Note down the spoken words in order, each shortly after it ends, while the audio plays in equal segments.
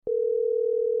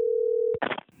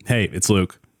Hey, it's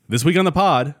Luke. This week on the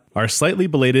pod, our slightly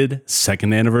belated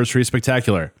second anniversary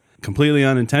spectacular. Completely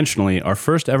unintentionally, our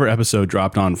first ever episode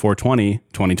dropped on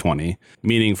 4/20/2020,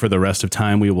 meaning for the rest of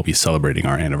time we will be celebrating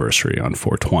our anniversary on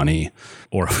 4/20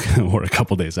 or a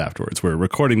couple days afterwards. We're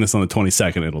recording this on the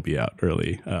 22nd. It'll be out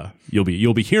early.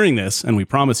 You'll be hearing this, and we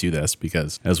promise you this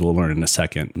because, as we'll learn in a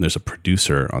second, there's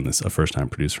a first-time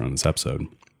producer on this episode.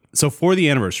 So for the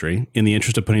anniversary, in the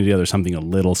interest of putting together something a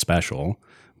little special,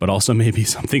 but also maybe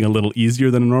something a little easier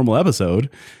than a normal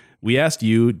episode, we asked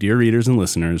you, dear readers and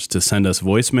listeners, to send us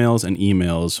voicemails and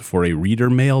emails for a reader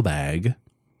mailbag,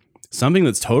 something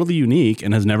that's totally unique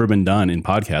and has never been done in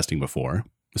podcasting before,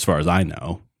 as far as I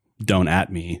know. Don't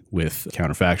at me with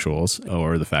counterfactuals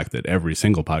or the fact that every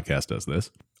single podcast does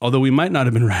this. Although we might not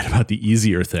have been right about the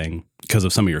easier thing because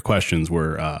of some of your questions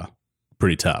were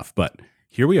pretty tough. But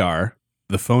here we are.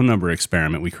 The phone number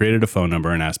experiment. We created a phone number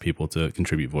and asked people to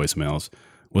contribute voicemails.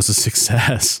 Was a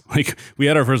success. Like, we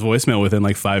had our first voicemail within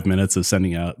like 5 minutes of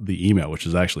sending out the email, which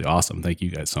is actually awesome. Thank you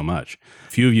guys so much.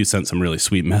 A few of you sent some really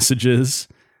sweet messages.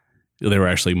 They were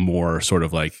actually more sort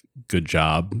of like good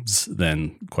jobs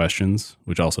than questions,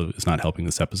 which also is not helping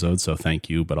this episode. So thank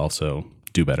you, but also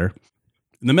do better.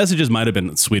 And the messages might have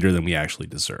been sweeter than we actually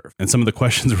deserve. And some of the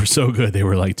questions were so good, they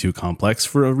were like too complex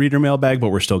for a reader mailbag, but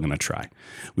we're still going to try.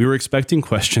 We were expecting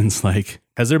questions like,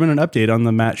 has there been an update on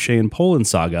the Matt Shane Poland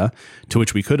saga? To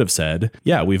which we could have said,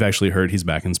 yeah, we've actually heard he's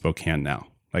back in Spokane now.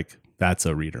 Like, that's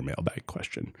a reader mailbag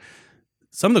question.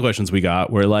 Some of the questions we got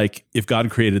were like, if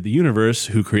God created the universe,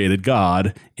 who created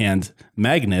God? And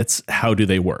magnets, how do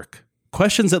they work?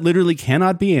 Questions that literally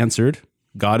cannot be answered.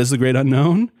 God is the great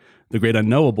unknown, the great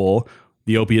unknowable,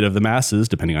 the opiate of the masses,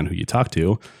 depending on who you talk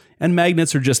to. And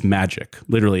magnets are just magic.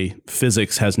 Literally,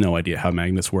 physics has no idea how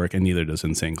magnets work, and neither does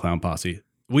Insane Clown Posse.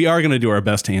 We are going to do our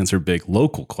best to answer big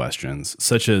local questions,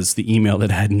 such as the email that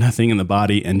had nothing in the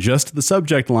body and just the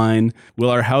subject line,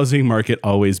 will our housing market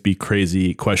always be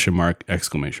crazy? ?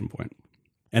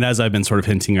 And as I've been sort of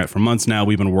hinting at for months now,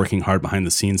 we've been working hard behind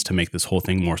the scenes to make this whole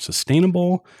thing more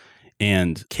sustainable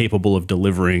and capable of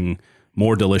delivering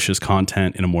more delicious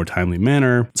content in a more timely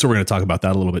manner. So we're going to talk about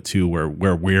that a little bit too, where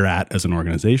we're at as an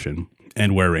organization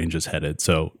and where Range is headed.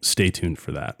 So stay tuned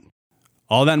for that.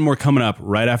 All that and more coming up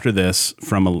right after this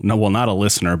from not a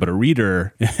listener, but a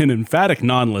reader, an emphatic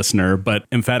non-listener, but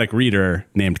emphatic reader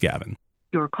named Gavin.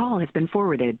 Your call has been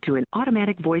forwarded to an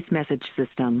automatic voice message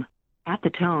system. At the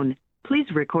tone, please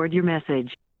record your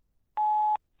message.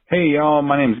 Hey, y'all.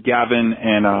 My name's Gavin,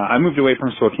 and I moved away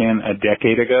from Spokane a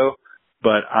decade ago.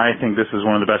 But I think this is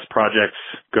one of the best projects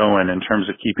going in terms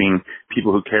of keeping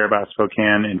people who care about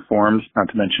Spokane informed, not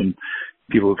to mention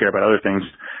people who care about other things.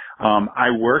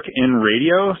 I work in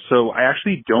radio, so I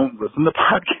actually don't listen to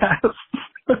podcasts.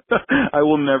 I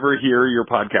will never hear your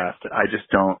podcast. I just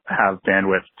don't have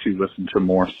bandwidth to listen to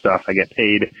more stuff. I get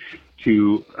paid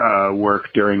to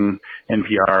work during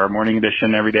NPR Morning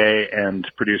Edition every day and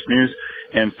produce news.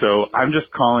 And so I'm just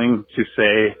calling to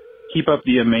say, keep up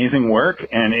the amazing work,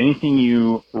 and anything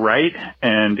you write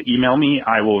and email me,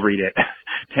 I will read it.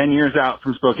 10 years out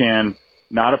from Spokane,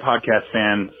 not a podcast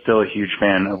fan, still a huge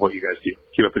fan of what you guys do.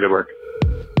 Keep up the good work.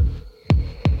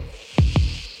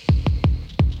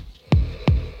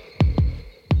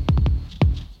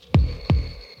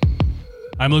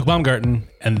 I'm Luke Baumgarten,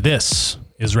 and this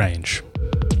is Range.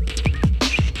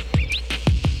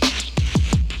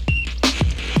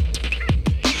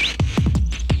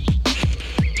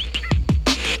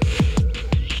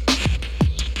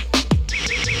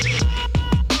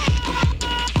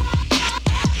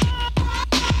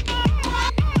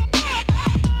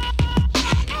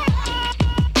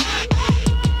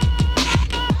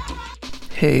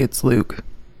 Hey, it's Luke.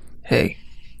 Hey,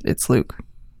 it's Luke.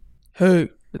 Hey,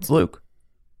 it's Luke.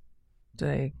 Did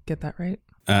I get that right?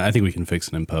 I think we can fix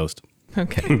it in post.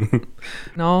 Okay.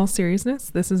 In all seriousness,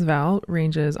 this is Val,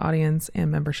 Range's audience and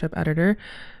membership editor,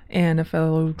 and a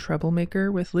fellow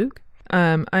troublemaker with Luke.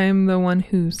 I'm the one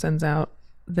who sends out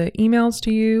the emails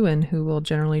to you and who will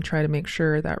generally try to make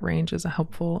sure that Range is a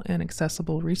helpful and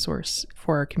accessible resource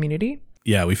for our community.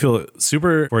 Yeah, we feel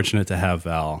super fortunate to have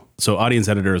Val. So audience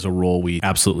editor is a role we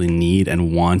absolutely need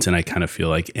and want, and I kind of feel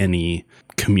like any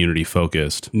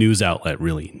community-focused news outlet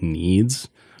really needs.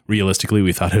 Realistically,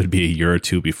 we thought it would be a year or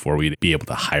two before we'd be able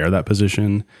to hire that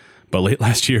position. But late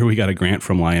last year, we got a grant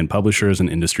from Lion Publishers, an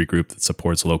industry group that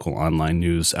supports local online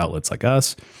news outlets like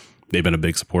us. They've been a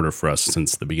big supporter for us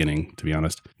since the beginning, to be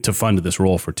honest, to fund this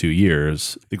role for 2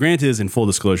 years. The grant is, in full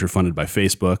disclosure, funded by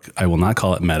Facebook. I will not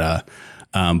call it Meta.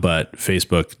 But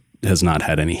Facebook has not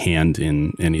had any hand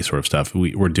in any sort of stuff.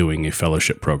 We're doing a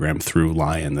fellowship program through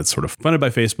Lion that's sort of funded by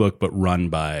Facebook, but run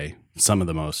by some of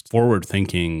the most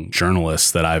forward-thinking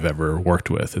journalists that I've ever worked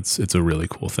with. It's a really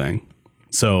cool thing.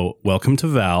 So welcome to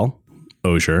Val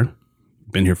Osier.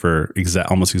 Been here for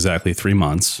almost exactly 3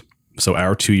 months. So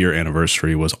our 2-year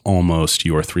anniversary was almost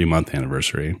your 3-month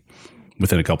anniversary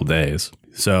within a couple days.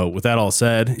 So with that all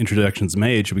said, introductions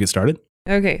made. Should we get started?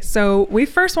 Okay, so we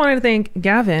first wanted to thank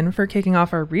Gavin for kicking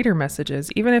off our reader messages,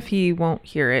 even if he won't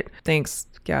hear it. Thanks,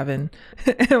 Gavin.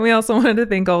 And we also wanted to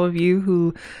thank all of you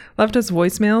who left us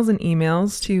voicemails and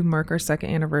emails to mark our 2nd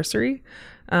anniversary.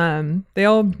 They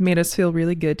all made us feel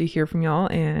really good to hear from y'all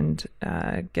and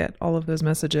get all of those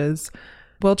messages.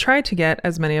 We'll try to get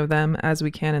as many of them as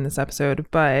we can in this episode,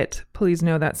 but please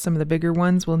know that some of the bigger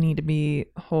ones will need to be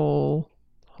whole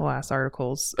ass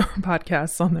articles or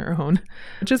podcasts on their own,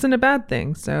 which isn't a bad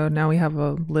thing. So now we have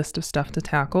a list of stuff to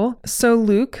tackle. So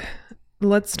Luke,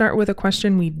 let's start with a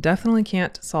question we definitely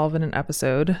can't solve in an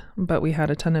episode, but we had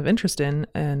a ton of interest in,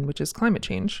 and which is climate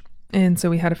change. And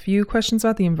so we had a few questions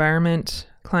about the environment,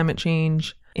 climate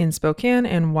change in Spokane,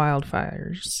 and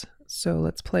wildfires. So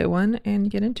let's play one and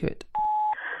get into it.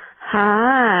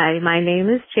 Hi, my name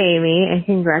is Jamie, and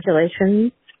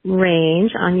congratulations,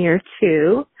 Range, on year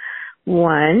 2.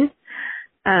 1.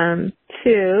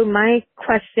 2, my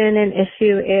question and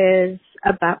issue is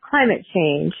about climate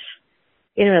change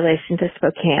in relation to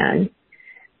Spokane.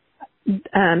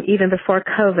 Even before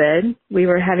COVID, we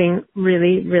were having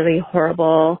really, really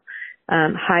horrible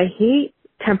high heat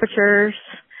temperatures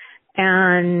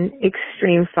and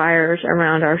extreme fires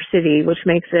around our city, which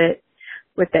makes it,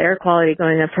 with the air quality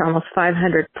going up to almost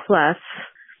 500 plus.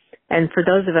 And for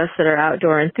those of us that are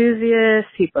outdoor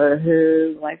enthusiasts, people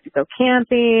who like to go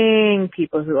camping,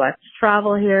 people who like to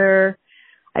travel here,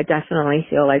 I definitely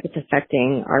feel like it's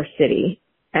affecting our city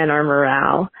and our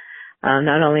morale.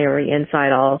 Not only are we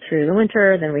inside all through the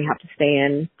winter, then we have to stay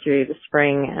in through the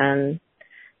spring and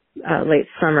late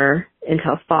summer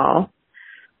until fall.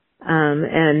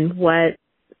 And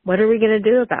what are we going to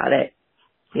do about it?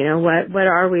 You know, what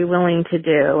are we willing to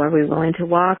do? Are we willing to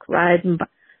walk, ride, and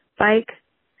bike?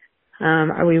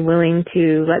 Are we willing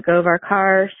to let go of our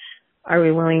cars? Are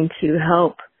we willing to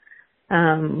help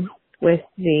with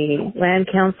the land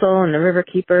council and the river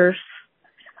keepers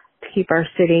to keep our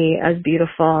city as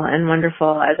beautiful and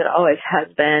wonderful as it always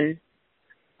has been?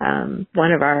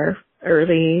 One of our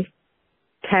early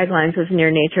taglines was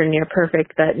near nature, near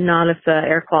perfect, but not if the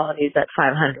air quality is at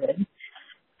 500.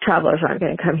 Travelers aren't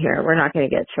going to come here. We're not going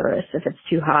to get tourists if it's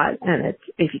too hot and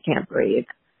if you can't breathe.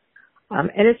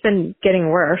 And it's been getting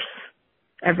worse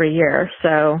every year.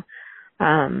 So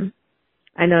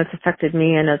I know it's affected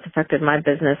me. I know it's affected my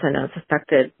business. I know it's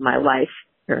affected my life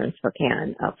here in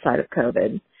Spokane outside of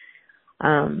COVID.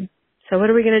 So what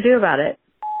are we going to do about it?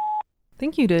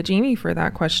 Thank you to Jamie for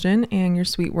that question and your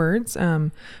sweet words.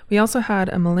 We also had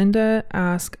a Melinda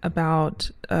ask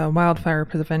about wildfire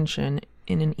prevention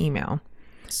in an email.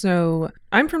 So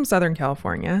I'm from Southern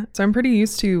California, so I'm pretty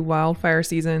used to wildfire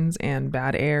seasons and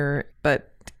bad air,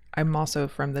 but I'm also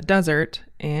from the desert,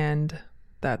 and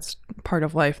that's part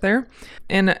of life there.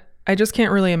 And I just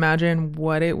can't really imagine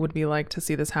what it would be like to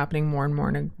see this happening more and more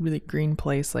in a really green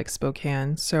place like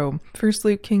Spokane. So first,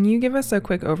 Luke, can you give us a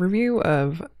quick overview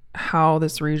of how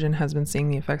this region has been seeing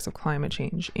the effects of climate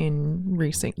change in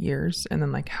recent years, and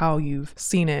then like how you've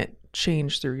seen it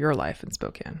change through your life in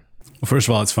Spokane? Well, first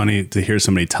of all, it's funny to hear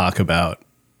somebody talk about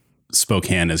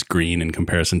Spokane as green in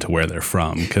comparison to where they're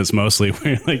from, because mostly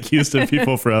we're like used to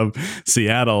people from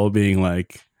Seattle being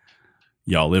like,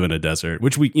 y'all live in a desert,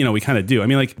 which we kind of do. I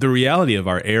mean, like the reality of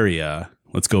our area,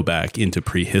 let's go back into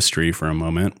prehistory for a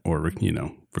moment, or,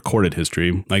 recorded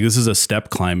history. Like this is a steppe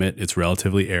climate. It's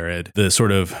relatively arid. The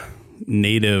sort of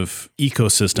native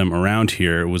ecosystem around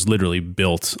here was literally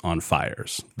built on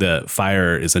fires. The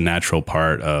fire is a natural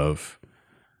part of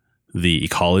the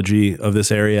ecology of this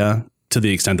area, to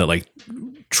the extent that like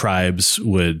tribes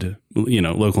would,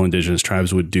 local indigenous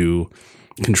tribes would do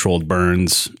controlled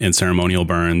burns and ceremonial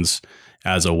burns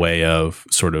as a way of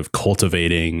sort of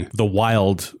cultivating the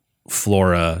wild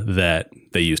flora that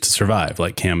they used to survive,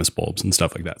 like camas bulbs and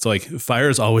stuff like that. So like fire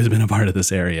has always been a part of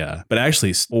this area, but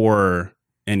actually for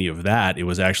any of that, it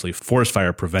was actually forest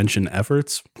fire prevention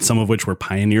efforts, some of which were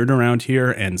pioneered around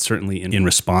here, and certainly in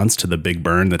response to the big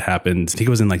burn that happened. I think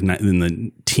it was in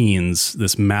the teens,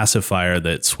 this massive fire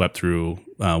that swept through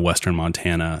western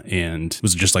Montana and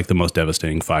was just like the most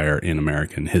devastating fire in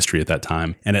American history at that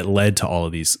time. And it led to all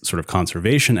of these sort of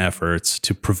conservation efforts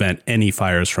to prevent any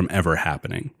fires from ever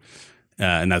happening.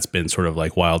 And that's been sort of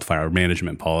like wildfire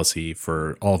management policy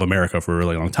for all of America for a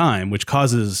really long time, which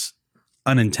causes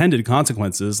unintended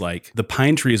consequences. Like the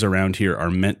pine trees around here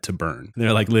are meant to burn.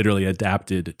 They're like literally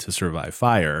adapted to survive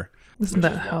fire. Isn't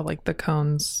that how like the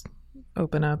cones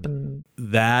open up and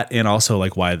that, and also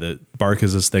like why the bark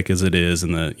is as thick as it is,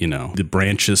 and the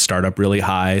branches start up really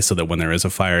high so that when there is a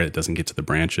fire, it doesn't get to the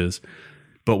branches.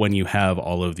 But when you have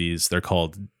all of these, they're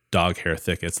called dog hair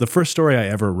thickets. The first story I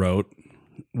ever wrote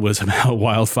was about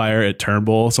wildfire at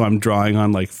Turnbull. So I'm drawing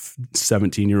on like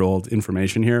 17-year-old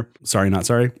information here. Sorry, not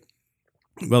sorry.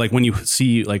 But like when you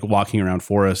see like walking around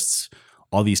forests,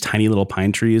 all these tiny little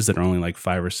pine trees that are only like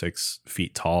 5 or 6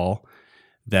 feet tall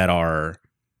that are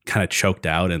kind of choked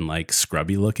out and like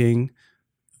scrubby looking,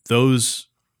 those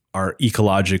are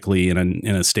ecologically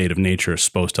in a state of nature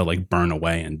supposed to like burn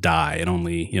away and die. And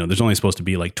only, there's only supposed to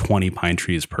be like 20 pine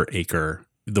trees per acre,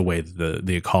 the way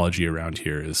the ecology around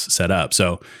here is set up.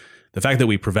 So the fact that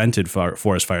we prevented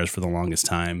forest fires for the longest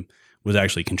time was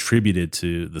actually contributed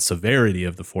to the severity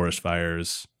of the forest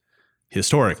fires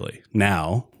historically.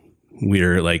 Now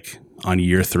we're like on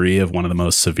year 3 of one of the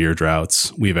most severe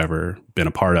droughts we've ever been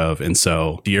a part of. And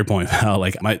so to your point, Val,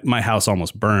 like my house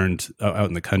almost burned out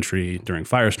in the country during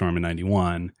Firestorm in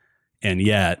 91. And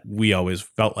yet we always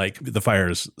felt like the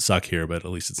fires suck here, but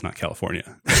at least it's not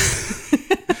California.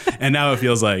 And now it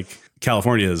feels like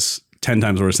California is 10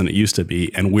 times worse than it used to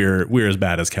be, and we're as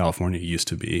bad as California used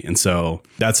to be. And so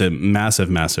that's a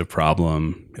massive, massive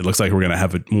problem. It looks like we're going to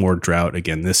have more drought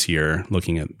again this year,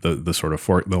 looking at the sort of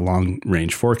the long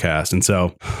range forecast. And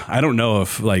so I don't know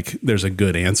if like there's a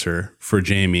good answer for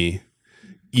Jamie,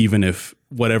 even if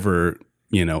whatever,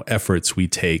 efforts we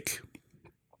take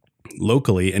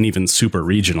locally and even super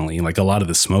regionally, like a lot of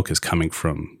the smoke is coming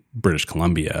from British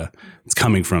Columbia. It's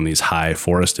coming from these high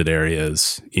forested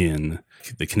areas in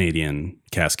the Canadian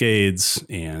Cascades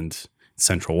and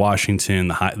central Washington,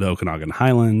 the Okanagan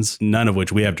Highlands, none of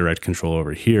which we have direct control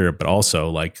over here, but also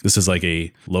like this is like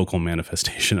a local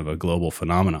manifestation of a global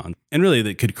phenomenon. And really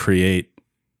that could create,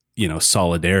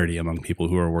 solidarity among people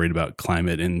who are worried about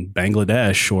climate in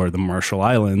Bangladesh or the Marshall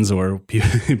Islands, or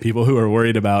people who are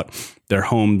worried about their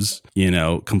homes,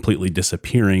 completely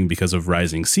disappearing because of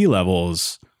rising sea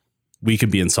levels. We could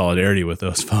be in solidarity with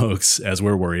those folks as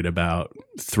we're worried about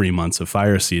 3 months of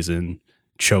fire season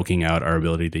choking out our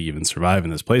ability to even survive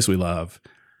in this place we love.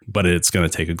 But it's going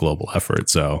to take a global effort.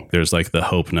 So there's like the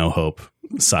hope, no hope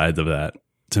side of that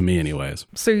to me anyways.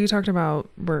 So you talked about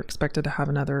we're expected to have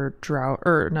another drought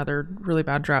or another really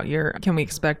bad drought year. Can we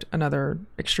expect another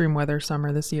extreme weather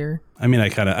summer this year? I mean, I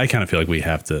kind of feel like we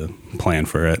have to plan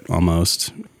for it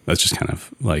almost. That's just kind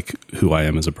of like who I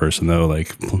am as a person though.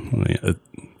 Like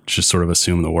just sort of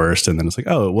assume the worst, and then it's like,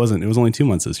 oh, it was only 2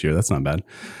 months this year. That's not bad.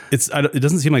 It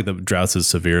doesn't seem like the drought's as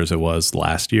severe as it was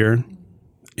last year,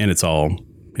 and it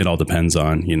all depends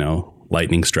on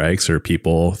lightning strikes or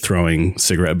people throwing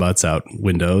cigarette butts out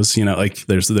windows. Like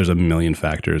there's a million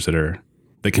factors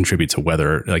that contribute to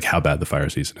whether, like how bad the fire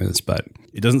season is. But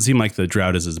it doesn't seem like the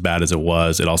drought is as bad as it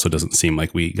was. It also doesn't seem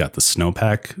like we got the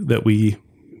snowpack that we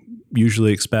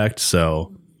usually expect.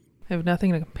 So I have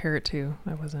nothing to compare it to.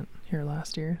 I wasn't here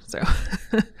last year, so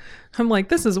I'm like,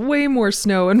 this is way more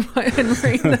snow and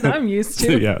rain than I'm used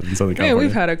to. Yeah, in Southern California. Man,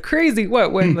 we've had a crazy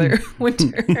winter.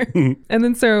 And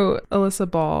then so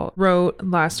Alyssa Ball wrote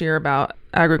last year about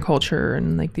agriculture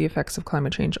and like the effects of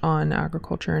climate change on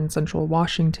agriculture in central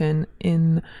Washington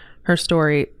in her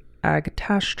story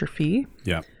Agtastrophe.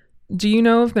 Yeah. Do you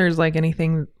know if there's like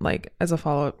anything like as a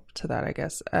follow-up to that, I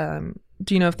guess,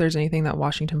 do you know if there's anything that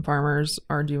Washington farmers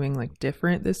are doing like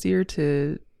different this year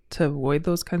to avoid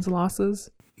those kinds of losses?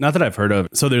 Not that I've heard of.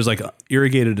 So there's like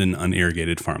irrigated and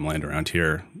unirrigated farmland around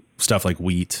here. Stuff like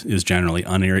wheat is generally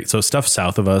unirrigated. So stuff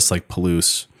south of us, like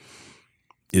Palouse,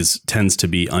 tends to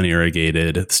be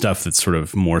unirrigated. Stuff that's sort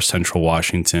of more central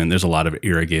Washington, there's a lot of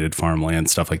irrigated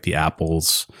farmland. Stuff like the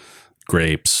apples,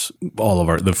 grapes, all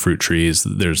of the fruit trees.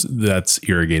 That's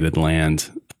irrigated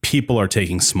land. People are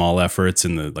taking small efforts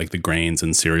in the grains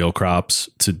and cereal crops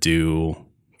to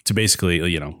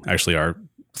basically, actually our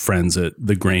friends at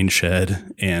the Grain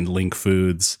Shed and Link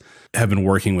Foods have been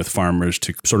working with farmers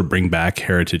to sort of bring back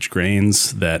heritage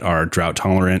grains that are drought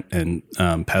tolerant and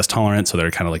pest tolerant. So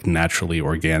they're kind of like naturally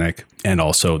organic. And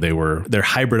also they're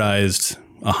hybridized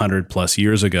 100+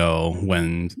 years ago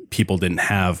when people didn't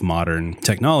have modern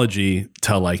technology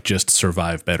to like just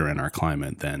survive better in our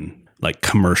climate than like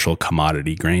commercial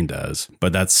commodity grain does.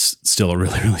 But that's still a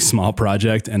really, really small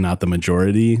project and not the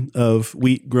majority of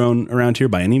wheat grown around here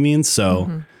by any means.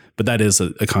 So, but that is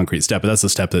a concrete step. But that's a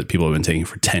step that people have been taking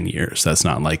for 10 years. That's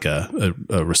not like a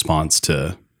response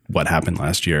to what happened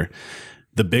last year.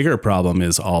 The bigger problem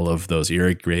is all of those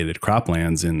irrigated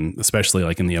croplands, and especially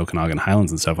like in the Okanagan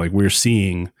Highlands and stuff. Like we're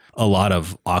seeing a lot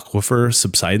of aquifer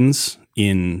subsidence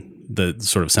in the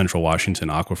sort of central Washington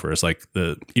aquifers, like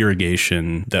the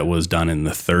irrigation that was done in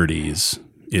the 30s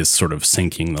is sort of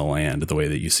sinking the land the way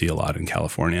that you see a lot in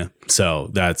California. So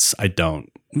that's, I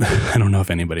don't know if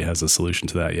anybody has a solution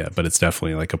to that yet, but it's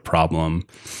definitely like a problem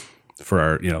for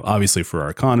our, obviously for our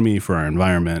economy, for our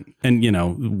environment. And,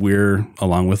 we're,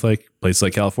 along with like places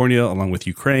like California, along with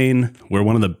Ukraine, we're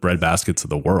one of the bread baskets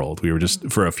of the world. We were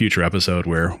just, for a future episode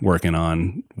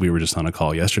we were just on a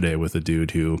call yesterday with a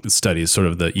dude who studies sort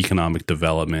of the economic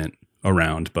development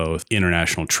around both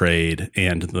international trade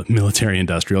and the military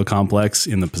industrial complex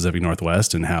in the Pacific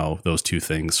Northwest, and how those two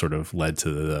things sort of led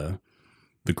to the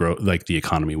growth, like the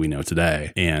economy we know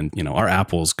today. And, our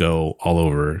apples go all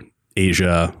over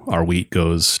Asia, our wheat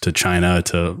goes to China,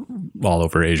 to all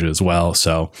over Asia as well.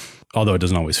 So although it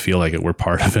doesn't always feel like it, we're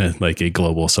part of it, like a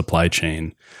global supply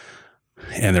chain.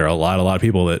 And there are a lot of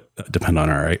people that depend on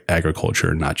our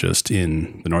agriculture, not just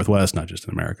in the Northwest, not just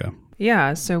in America.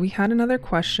 Yeah. So we had another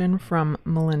question from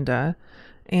Melinda,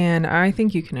 and I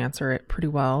think you can answer it pretty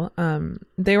well.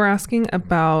 They were asking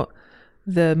about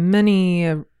the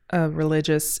many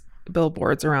religious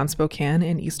billboards around Spokane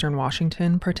and Eastern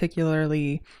Washington,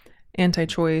 particularly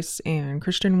anti-choice and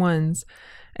Christian ones.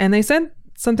 And they said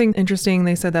something interesting.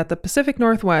 They said that the Pacific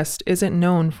Northwest isn't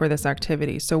known for this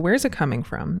activity. So where's it coming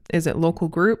from? Is it local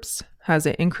groups? Has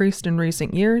it increased in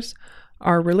recent years?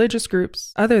 Are religious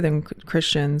groups other than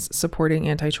Christians supporting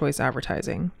anti-choice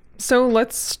advertising? So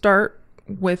let's start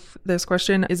with this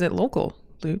question. Is it local,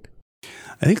 Luke?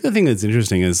 I think the thing that's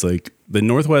interesting is like the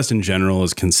Northwest in general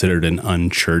is considered an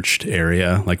unchurched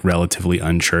area, like relatively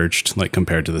unchurched, like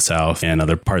compared to the South and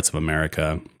other parts of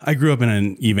America. I grew up in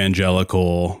an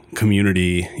evangelical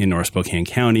community in North Spokane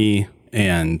County,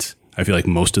 and I feel like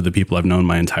most of the people I've known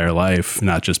my entire life,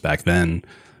 not just back then,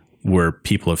 were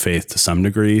people of faith to some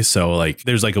degree. So like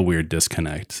there's like a weird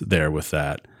disconnect there with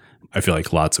that. I feel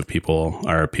like lots of people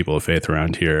are people of faith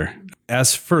around here.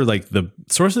 As for like the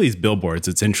source of these billboards,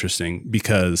 it's interesting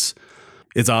because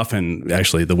it's often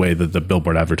actually the way that the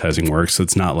billboard advertising works.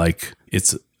 It's not like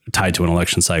it's tied to an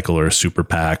election cycle or a super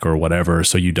PAC or whatever.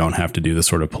 So you don't have to do the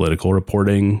sort of political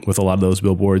reporting with a lot of those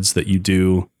billboards that you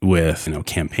do with,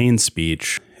 campaign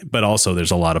speech. But also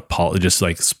there's a lot of just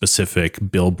like specific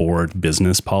billboard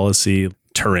business policy.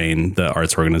 Terrain, the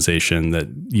arts organization that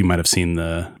you might have seen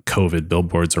the COVID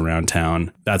billboards around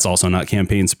town. That's also not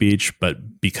campaign speech,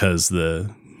 but because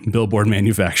the billboard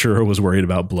manufacturer was worried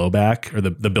about blowback, or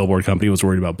the billboard company was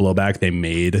worried about blowback, they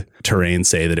made Terrain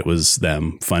say that it was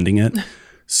them funding it.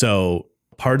 So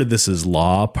part of this is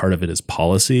law, part of it is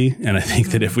policy. And I think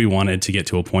that if we wanted to get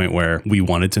to a point where we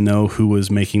wanted to know who was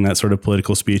making that sort of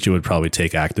political speech, it would probably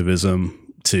take activism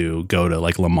to go to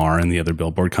like Lamar and the other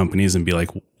billboard companies and be like,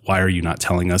 why are you not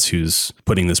telling us who's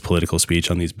putting this political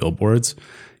speech on these billboards?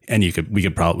 And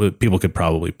people could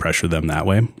probably pressure them that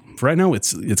way. For right now,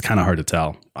 it's kind of hard to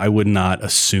tell. I would not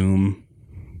assume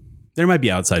there might be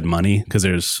outside money, because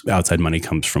there's outside money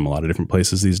comes from a lot of different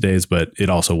places these days, but it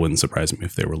also wouldn't surprise me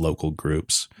if they were local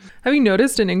groups. Have you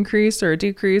noticed an increase or a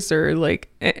decrease or like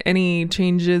any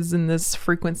changes in this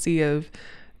frequency of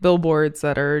billboards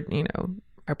that are,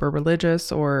 hyper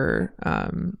religious or,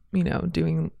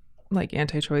 doing like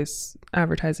anti-choice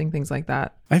advertising, things like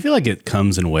that? I feel like it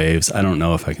comes in waves. I don't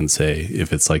know if I can say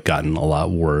if it's like gotten a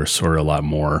lot worse or a lot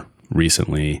more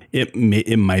recently. It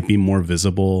might be more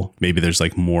visible. Maybe there's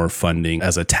like more funding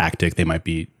as a tactic.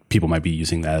 People might be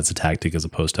using that as a tactic as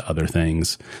opposed to other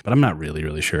things. But I'm not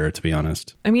really sure, to be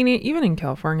honest. I mean, even in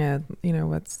California,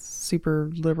 what's super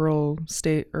liberal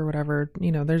state or whatever,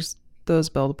 there's those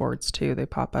billboards too. They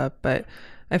pop up, but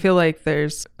I feel like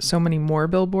there's so many more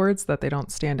billboards that they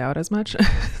don't stand out as much.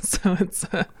 So it's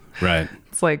right.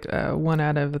 It's like 1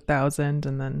 out of 1,000,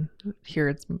 and then here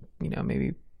it's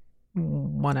maybe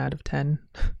 1 out of 10.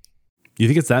 You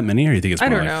think it's that many, or you think it's more?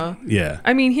 I don't know. Yeah.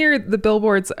 I mean, here the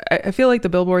billboards. I feel like the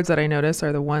billboards that I notice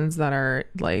are the ones that are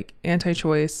like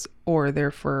anti-choice, or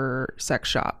they're for sex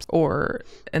shops,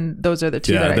 and those are the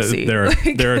two that I see.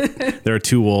 There are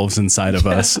two wolves inside of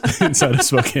us, inside of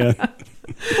Spokane.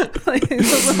 Like,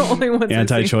 those are the only ones.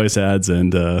 Anti-choice ads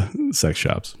and sex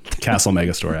shops, Castle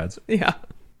Megastore ads. Yeah.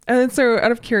 And so,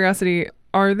 out of curiosity,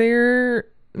 are there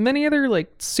many other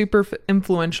like super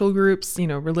influential groups,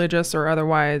 religious or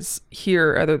otherwise,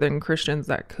 here other than Christians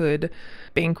that could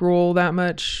bankroll that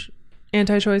much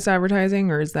anti-choice advertising,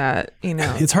 or is that,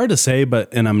 It's hard to say,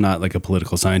 and I'm not like a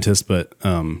political scientist, but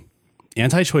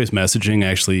anti-choice messaging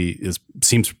actually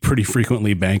seems pretty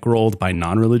frequently bankrolled by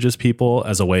non-religious people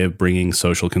as a way of bringing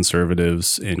social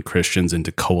conservatives and Christians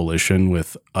into coalition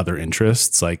with other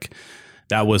interests. Like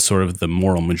that was sort of the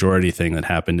moral majority thing that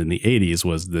happened in the 80s,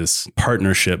 was this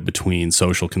partnership between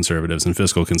social conservatives and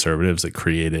fiscal conservatives that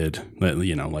created,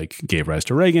 like gave rise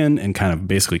to Reagan and kind of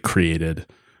basically created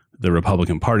the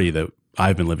Republican Party that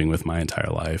I've been living with my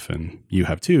entire life, and you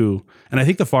have too. And I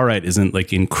think the far right isn't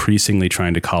like increasingly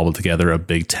trying to cobble together a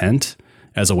big tent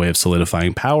as a way of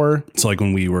solidifying power. So like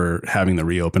when we were having the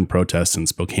reopen protests in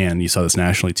Spokane, you saw this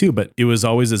nationally too, but it was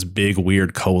always this big,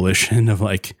 weird coalition of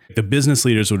like the business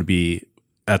leaders would be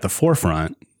at the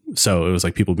forefront. So it was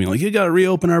like people being like, you got to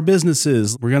reopen our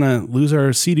businesses. We're going to lose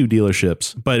our Sea-Doo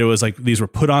dealerships. But it was like these were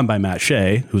put on by Matt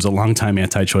Shea, who's a longtime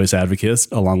anti-choice advocate,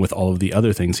 along with all of the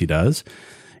other things he does.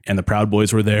 And the Proud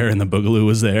Boys were there, and the Boogaloo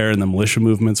was there, and the militia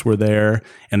movements were there,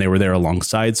 and they were there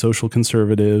alongside social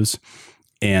conservatives.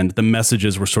 And the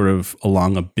messages were sort of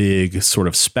along a big sort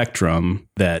of spectrum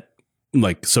that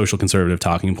like social conservative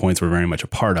talking points were very much a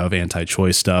part of,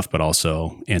 anti-choice stuff, but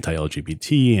also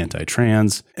anti-LGBT,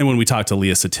 anti-trans. And when we talked to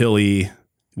Leah Sottile,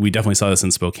 we definitely saw this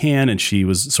in Spokane, and she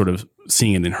was sort of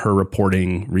seeing it in her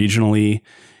reporting regionally.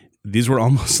 These were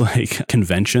almost like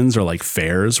conventions or like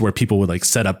fairs where people would like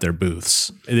set up their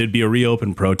booths. It'd be a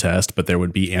reopen protest, but there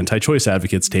would be anti-choice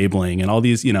advocates tabling and all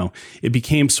these, it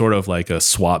became sort of like a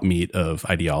swap meet of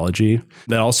ideology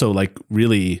that also like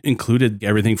really included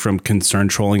everything from concern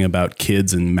trolling about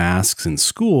kids and masks in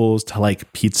schools to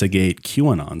like Pizzagate,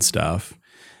 QAnon stuff.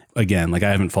 Again, like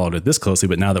I haven't followed it this closely,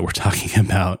 but now that we're talking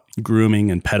about grooming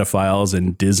and pedophiles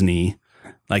and Disney,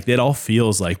 like it all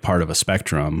feels like part of a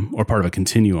spectrum, or part of a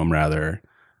continuum rather,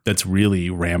 that's really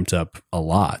ramped up a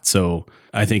lot. So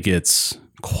I think it's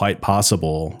quite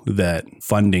possible that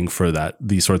funding for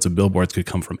these sorts of billboards could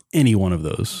come from any one of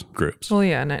those groups. Well,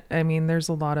 yeah. And I mean, there's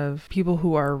a lot of people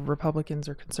who are Republicans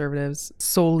or conservatives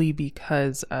solely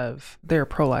because of their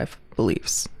pro-life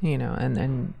beliefs,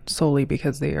 and solely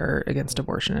because they are against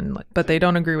abortion, but they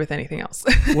don't agree with anything else.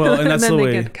 Well, and that's and then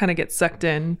the they way kind of get sucked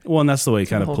in. Well, and that's the way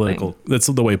kind of political. That's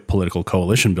the way political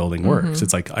coalition building works. Mm-hmm.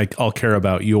 It's like I'll care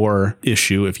about your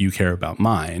issue if you care about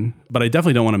mine, but I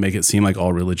definitely don't want to make it seem like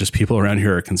all religious people around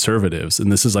here are conservatives.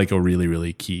 And this is like a really,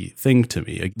 really key thing to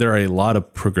me. Like, there are a lot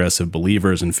of progressive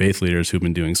believers and faith leaders who've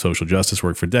been doing social justice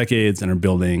work for decades and are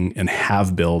building and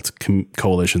have built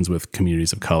coalitions with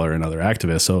communities of color and other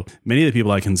activists. So many of the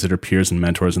people I consider peers and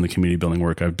mentors in the community building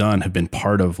work I've done have been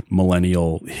part of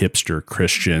millennial hipster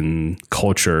Christian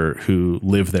culture who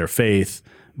live their faith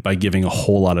by giving a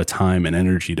whole lot of time and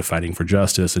energy to fighting for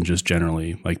justice and just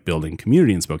generally like building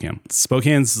community in Spokane.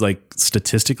 Spokane's like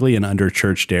statistically an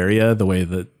under-churched area the way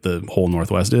that the whole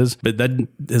Northwest is, but that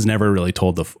has never really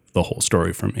told the whole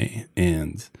story for me.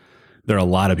 And there are a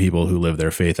lot of people who live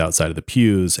their faith outside of the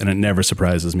pews, and it never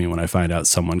surprises me when I find out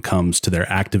someone comes to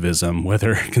their activism,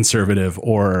 whether conservative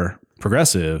or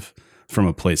progressive, from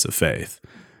a place of faith.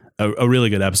 A really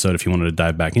good episode, if you wanted to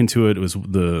dive back into it, was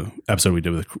the episode we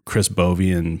did with Chris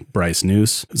Bovey and Bryce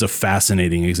Noose. It was a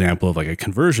fascinating example of like a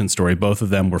conversion story. Both of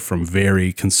them were from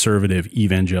very conservative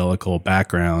evangelical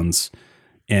backgrounds,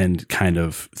 and kind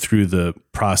of through the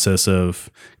process of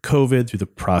COVID, through the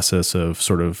process of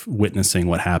sort of witnessing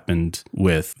what happened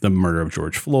with the murder of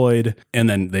George Floyd. And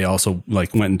then they also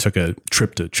like went and took a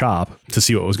trip to CHOP to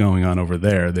see what was going on over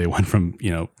there. They went from,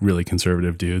 really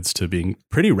conservative dudes to being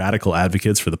pretty radical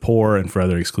advocates for the poor and for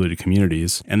other excluded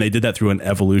communities. And they did that through an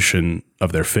evolution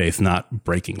of their faith, not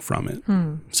breaking from it.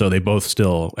 So they both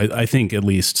still, I think at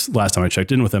least last time I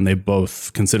checked in with them, they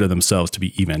both consider themselves to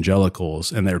be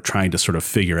evangelicals, and they're trying to sort of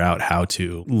figure out how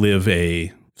to live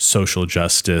a social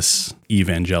justice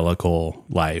evangelical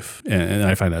life. And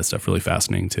I find that stuff really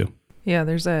fascinating too. Yeah,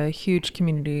 there's a huge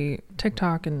community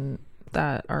TikTok and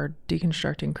that are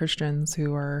deconstructing Christians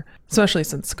who are, especially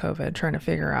since COVID, trying to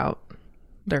figure out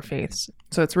their faiths.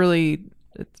 So it's really,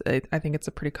 I think it's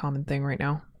a pretty common thing right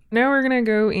now. Now we're going to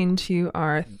go into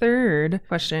our third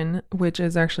question, which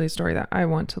is actually a story that I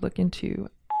want to look into.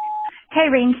 Hey,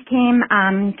 Range Team.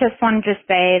 Just wanted to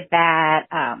say that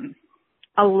I've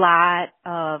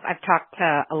talked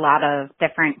to a lot of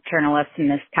different journalists in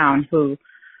this town who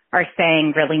are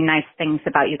saying really nice things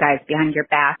about you guys behind your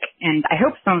back, and I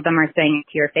hope some of them are saying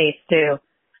it to your face too.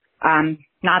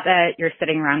 Not that you're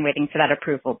sitting around waiting for that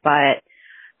approval, but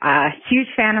huge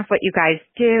fan of what you guys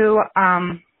do.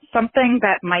 Something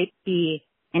that might be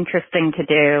interesting to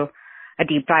do a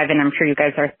deep dive in, I'm sure you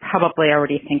guys are probably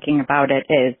already thinking about it,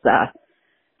 is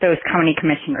those county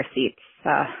commissioner seats.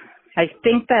 I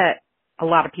think that a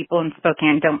lot of people in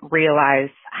Spokane don't realize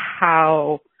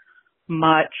how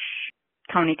much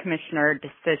county commissioner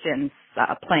decisions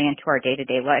play into our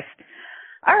day-to-day life.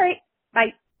 All right,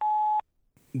 bye.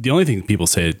 The only thing people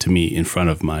say to me in front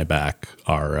of my back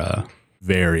are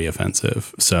very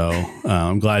offensive. So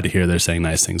I'm glad to hear they're saying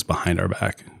nice things behind our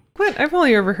back. But I've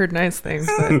only ever heard nice things,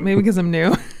 but maybe because I'm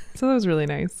new. So that was really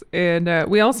nice. And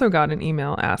we also got an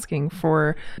email asking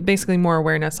for basically more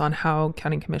awareness on how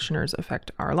county commissioners affect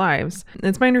our lives.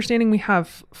 It's my understanding we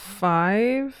have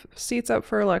 5 seats up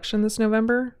for election this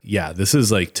November. Yeah, this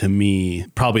is like, to me,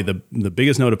 probably the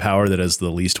biggest note of power that is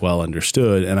the least well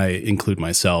understood. And I include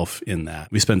myself in that.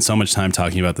 We spend so much time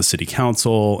talking about the city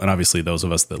council. And obviously those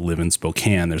of us that live in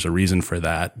Spokane, there's a reason for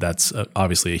that. That's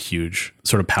obviously a huge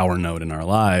sort of power node in our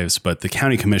lives. But the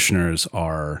county commissioners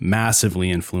are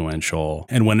massively influential.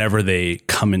 And whenever they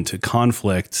come into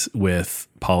conflict with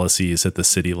policies at the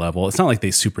city level, it's not like they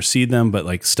supersede them, but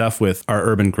like stuff with our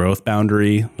urban growth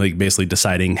boundary, like basically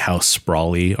deciding how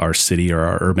sprawly our city or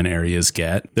our urban areas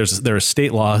get. There are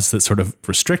state laws that sort of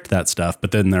restrict that stuff,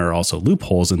 but then there are also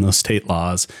loopholes in those state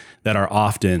laws that are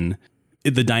often,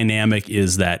 the dynamic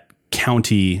is that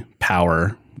county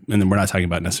power, and then we're not talking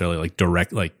about necessarily like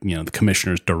direct, like, you know, the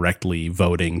commissioners directly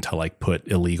voting to like put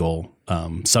illegal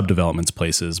subdevelopments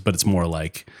places, but it's more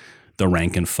like the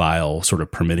rank and file sort of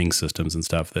permitting systems and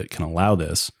stuff that can allow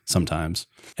this sometimes.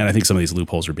 And I think some of these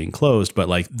loopholes are being closed, but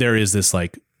like there is this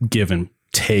like give and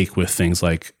take with things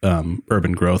like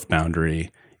urban growth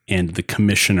boundary and the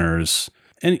commissioners.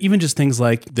 And even just things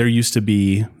like there used to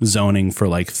be zoning for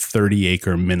like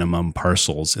 30-acre minimum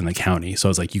parcels in the county.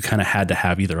 So it's like you kind of had to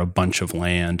have either a bunch of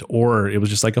land or it was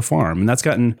just like a farm. And that's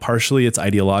gotten partially it's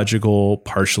ideological,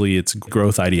 partially it's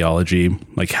growth ideology.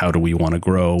 Like how do we want to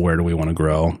grow? Where do we want to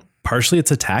grow? Partially it's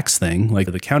a tax thing.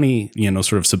 Like the county, you know,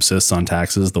 sort of subsists on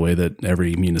taxes the way that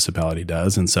every municipality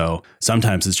does. And so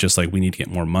sometimes it's just like we need to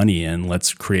get more money in.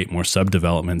 Let's create more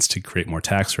subdevelopments to create more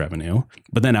tax revenue.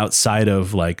 But then outside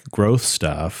of like growth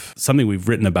stuff, something we've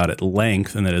written about at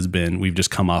length and that has been, we've just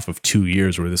come off of 2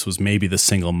 years where this was maybe the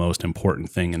single most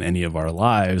important thing in any of our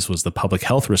lives, was the public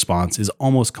health response is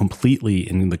almost completely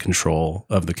in the control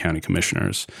of the county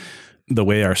commissioners. The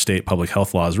way our state public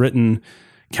health law is written,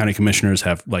 county commissioners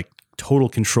have like total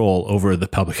control over the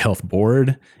public health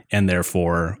board and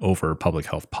therefore over public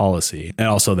health policy. And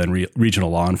also then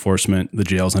regional law enforcement, the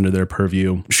jails under their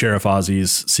purview. Sheriff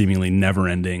Ozzy's seemingly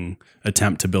never-ending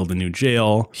attempt to build a new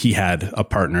jail. He had a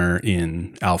partner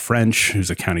in Al French, who's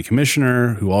a county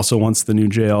commissioner, who also wants the new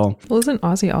jail. Well, isn't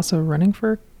Ozzy also running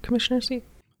for commissioner seat?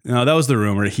 No, that was the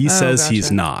rumor. He says gotcha.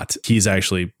 He's not. He's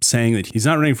actually saying that he's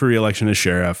not running for re-election as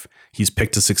sheriff. He's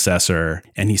picked a successor,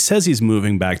 and he says he's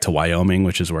moving back to Wyoming,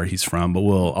 which is where he's from. But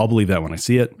I'll believe that when I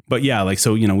see it. But yeah, like,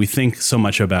 so, you know, we think so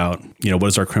much about, you know, what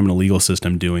is our criminal legal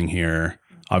system doing here?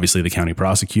 Obviously, the county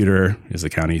prosecutor is the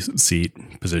county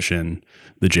seat position.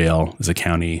 The jail is a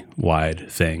county-wide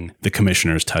thing. The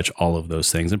commissioners touch all of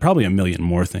those things and probably a million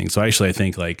more things. So actually, I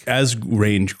think like as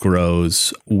range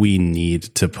grows, we need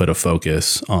to put a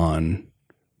focus on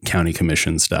county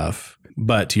commission stuff.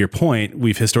 But to your point,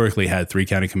 we've historically had 3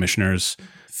 county commissioners.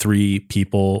 3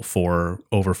 people for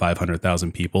over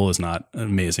 500,000 people is not an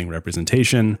amazing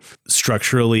representation.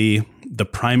 Structurally, the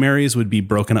primaries would be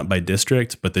broken up by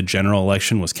district, but the general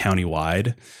election was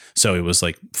countywide. So it was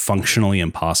like functionally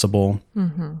impossible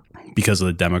because of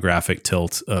the demographic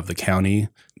tilt of the county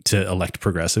to elect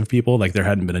progressive people. Like there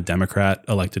hadn't been a Democrat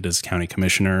elected as county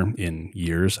commissioner in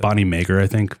years. Bonnie Mager, I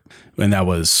think. And that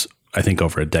was, I think,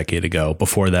 over a decade ago.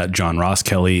 Before that, John Ross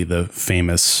Kelly, the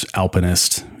famous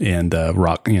alpinist and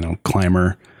rock,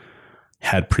 climber,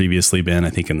 had previously been, I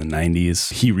think, in the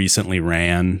 90s. He recently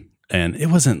ran, and it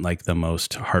wasn't like the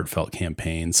most heartfelt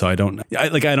campaign. So I don't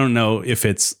know if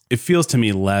it feels to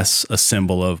me less a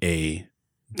symbol of a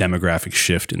demographic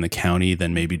shift in the county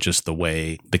than maybe just the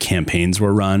way the campaigns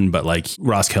were run. But like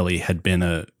Ross Kelly had been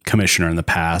a commissioner in the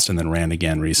past and then ran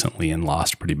again recently and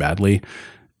lost pretty badly.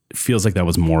 It feels like that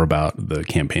was more about the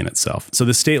campaign itself. So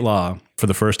the state law, for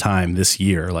the first time this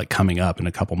year, like coming up in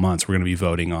a couple months, we're going to be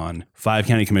voting on 5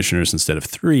 county commissioners instead of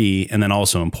 3. And then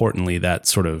also importantly, that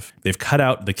sort of, they've cut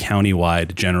out the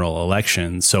countywide general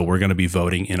election. So we're going to be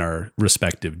voting in our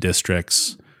respective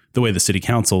districts the way the city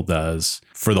council does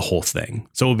for the whole thing.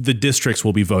 So the districts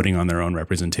will be voting on their own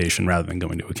representation rather than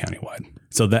going to a countywide.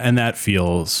 So that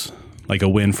feels like a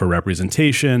win for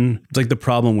representation. It's like the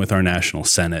problem with our national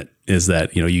Senate is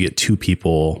that, you get 2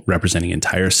 people representing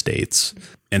entire states,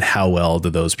 and how well do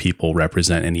those people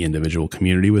represent any individual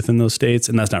community within those states?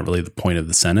 And that's not really the point of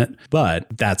the Senate, but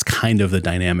that's kind of the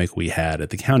dynamic we had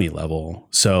at the county level.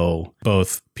 So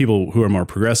both people who are more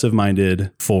progressive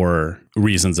minded for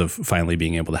reasons of finally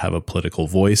being able to have a political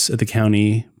voice at the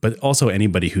county, but also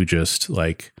anybody who just,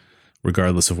 like,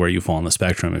 regardless of where you fall on the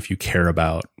spectrum, if you care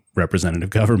about representative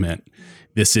government,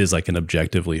 this is like an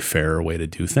objectively fairer way to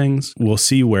do things. We'll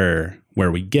see where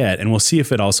we get, and we'll see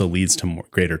if it also leads to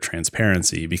greater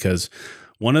transparency, because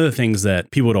one of the things that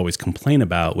people would always complain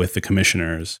about with the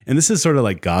commissioners, and this is sort of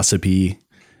like gossipy,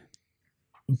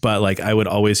 but like I would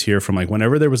always hear from like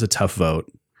whenever there was a tough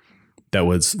vote that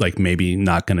was like maybe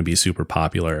not going to be super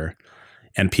popular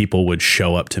and people would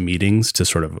show up to meetings to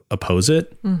sort of oppose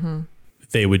it,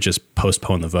 they would just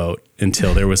postpone the vote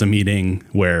until there was a meeting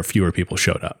where fewer people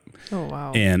showed up. Oh,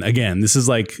 wow. And again, this is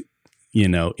like,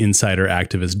 insider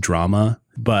activist drama,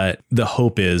 but the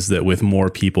hope is that with more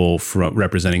people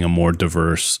representing a more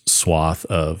diverse swath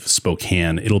of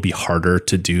Spokane, it'll be harder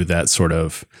to do that sort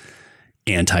of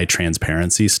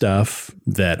anti-transparency stuff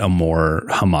that a more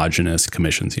homogenous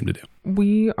commission seemed to do.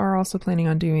 We are also planning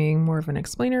on doing more of an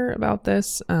explainer about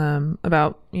this,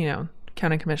 about,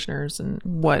 county commissioners and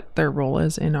what their role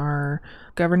is in our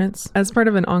governance as part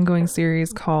of an ongoing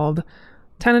series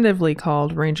tentatively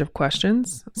called Range of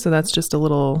Questions. So that's just a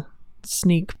little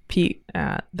sneak peek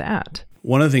at that.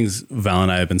 One of the things Val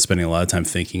and I have been spending a lot of time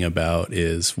thinking about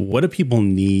is what do people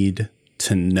need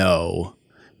to know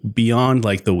beyond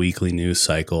like the weekly news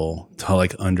cycle to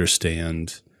like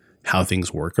understand how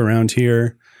things work around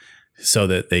here so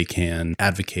that they can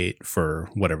advocate for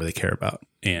whatever they care about.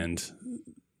 And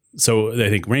so I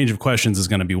think Range of Questions is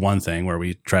going to be one thing where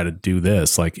we try to do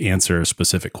this, like answer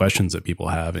specific questions that people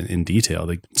have in detail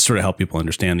to sort of help people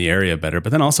understand the area better.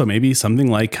 But then also maybe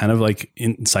something like kind of like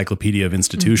Encyclopedia of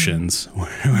Institutions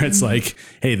where it's like,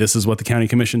 hey, this is what the county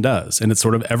commission does. And it's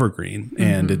sort of evergreen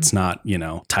and it's not,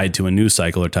 tied to a news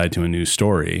cycle or tied to a news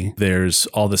story. There's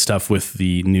all this stuff with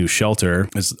the new shelter.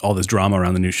 There's all this drama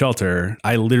around the new shelter.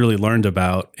 I literally learned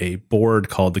about a board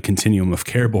called the Continuum of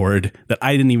Care Board that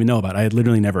I didn't even know about. I had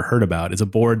literally never heard about. It's a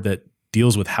board that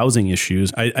deals with housing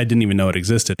issues. I didn't even know it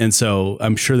existed. And so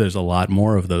I'm sure there's a lot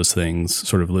more of those things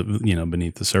sort of,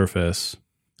 beneath the surface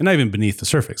and not even beneath the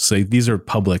surface. So these are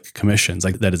public commissions.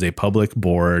 Like that is a public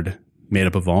board made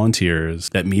up of volunteers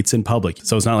that meets in public.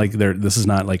 So it's not like this is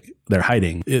not like they're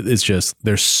hiding. It's just,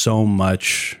 there's so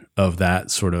much of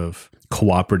that sort of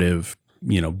cooperative,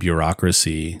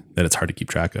 bureaucracy that it's hard to keep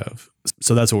track of.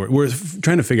 So that's what we're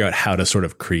trying to figure out how to sort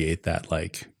of create that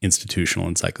like institutional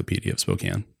encyclopedia of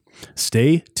Spokane.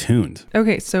 Stay tuned.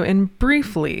 Okay. So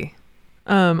briefly,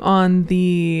 on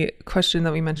the question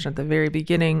that we mentioned at the very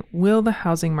beginning, will the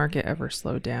housing market ever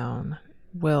slow down?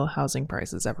 Will housing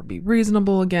prices ever be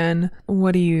reasonable again?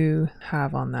 What do you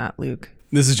have on that, Luke?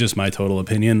 This is just my total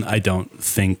opinion. I don't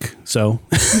think so.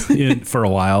 For a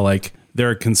while, like there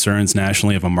are concerns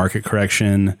nationally of a market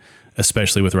correction,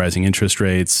 especially with rising interest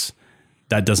rates.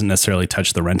 That doesn't necessarily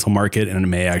touch the rental market, and it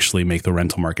may actually make the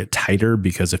rental market tighter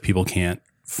because if people can't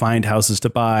find houses to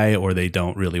buy or they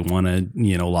don't really want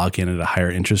to, lock in at a higher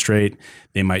interest rate,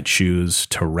 they might choose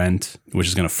to rent, which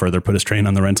is going to further put a strain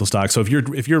on the rental stock. So if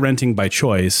you're renting by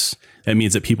choice, that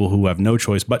means that people who have no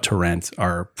choice but to rent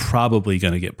are probably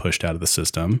going to get pushed out of the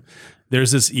system.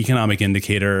 There's this economic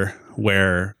indicator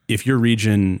where if your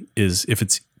region if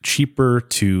it's cheaper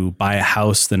to buy a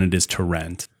house than it is to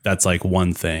rent, that's like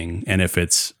one thing. And if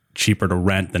it's cheaper to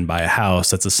rent than buy a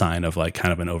house, that's a sign of like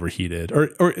kind of an overheated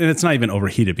and it's not even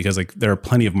overheated because like there are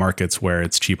plenty of markets where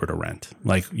it's cheaper to rent.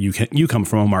 Like you come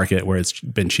from a market where it's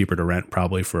been cheaper to rent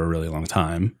probably for a really long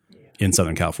time in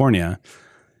Southern California.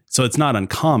 So it's not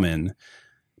uncommon,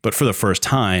 but for the first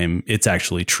time, it's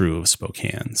actually true of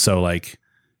Spokane. So like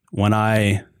when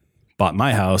I bought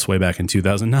my house way back in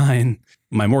 2009,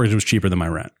 my mortgage was cheaper than my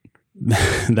rent.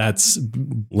 That's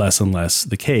less and less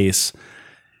the case,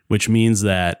 which means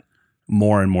that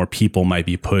more and more people might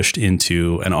be pushed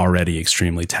into an already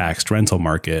extremely taxed rental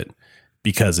market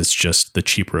because it's just the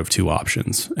cheaper of two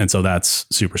options. And so that's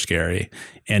super scary.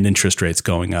 And interest rates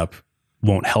going up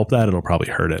won't help that. It'll probably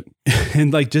hurt it.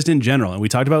 And like just in general, and we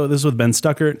talked about this with Ben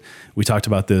Stuckert. We talked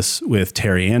about this with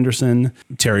Terry Anderson,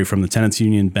 Terry from the Tenants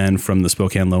Union, Ben from the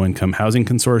Spokane Low Income Housing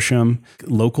Consortium.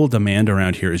 Local demand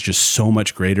around here is just so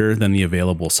much greater than the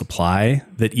available supply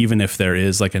that even if there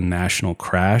is like a national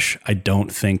crash, I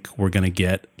don't think we're going to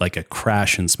get like a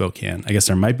crash in Spokane. I guess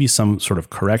there might be some sort of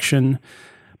correction,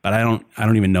 but I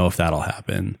don't even know if that'll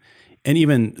happen. And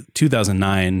even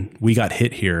 2009, we got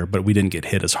hit here, but we didn't get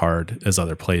hit as hard as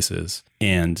other places.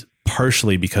 And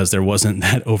partially because there wasn't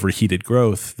that overheated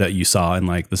growth that you saw in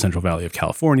like the Central Valley of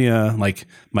California. Like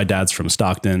my dad's from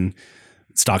Stockton.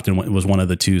 Stockton was one of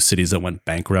the 2 cities that went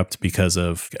bankrupt because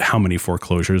of how many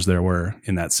foreclosures there were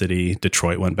in that city.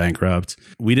 Detroit went bankrupt.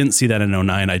 We didn't see that in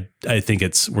 2009. I think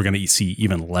we're going to see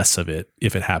even less of it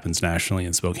if it happens nationally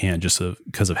in Spokane, just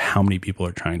because of how many people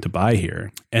are trying to buy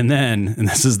here. And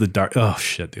this is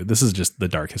this is just the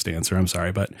darkest answer. I'm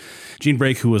sorry. But Gene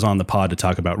Brake, who was on the pod to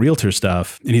talk about realtor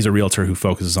stuff, and he's a realtor who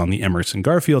focuses on the Emerson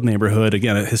Garfield neighborhood.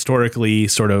 Again, a historically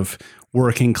sort of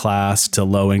working class to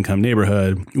low income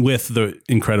neighborhood with the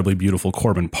incredibly beautiful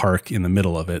Corbin Park in the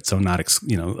middle of it. So not,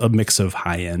 a mix of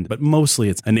high end, but mostly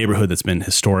it's a neighborhood that's been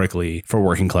historically for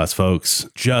working class folks.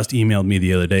 Just emailed me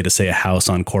the other day to say a house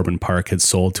on Corbin Park had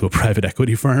sold to a private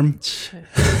equity firm.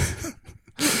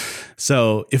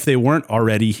 So if they weren't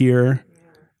already here,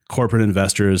 corporate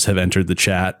investors have entered the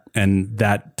chat, and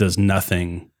that does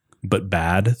nothing but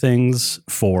bad things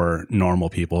for normal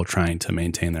people trying to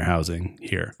maintain their housing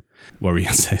here. What were you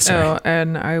going to say? Sorry. Oh,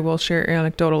 and I will share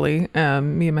anecdotally.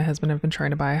 Me and my husband have been trying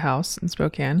to buy a house in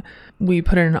Spokane. We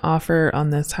put in an offer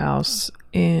on this house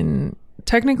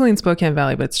technically in Spokane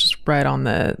Valley, but it's just right on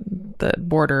the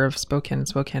border of Spokane and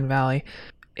Spokane Valley.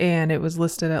 And it was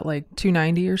listed at like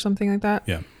 $290 or something like that.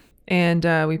 Yeah. And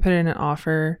we put in an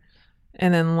offer,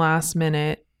 and then last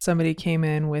minute somebody came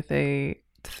in with a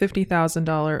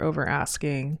 $50,000 over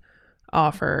asking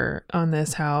offer on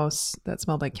this house that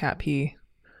smelled like cat pee.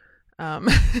 It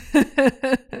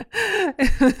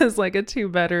was like a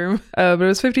 2-bedroom, but it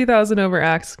was $50,000 over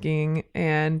asking,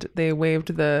 and they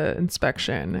waived the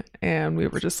inspection, and we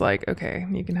were just like, okay,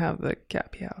 you can have the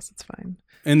cat pee house. It's fine.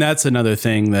 And that's another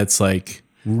thing that's like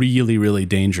really, really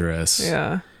dangerous.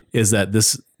 Yeah. Is that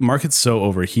this market's so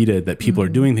overheated that people are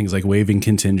doing things like waiving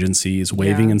contingencies,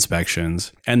 waiving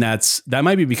inspections. And that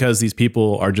might be because these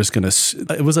people are just going to,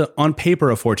 it was on paper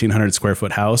a 1,400 square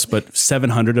foot house, but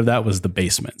 700 of that was the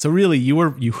basement. So really you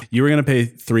were going to pay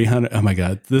 300. Oh my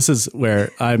God. This is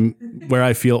where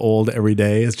I feel old every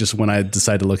day, is just when I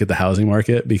decide to look at the housing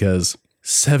market, because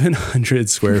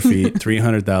 700 square feet,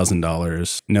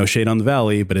 $300,000. No shade on the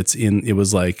Valley, but it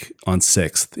was like on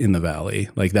 6th in the Valley.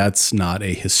 Like that's not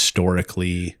a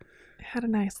historically. It had a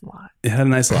nice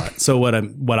lot. So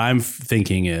what I'm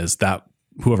thinking is that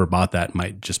whoever bought that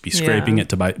might just be scraping it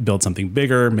to build something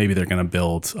bigger. Maybe they're going to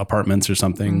build apartments or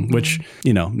something, which,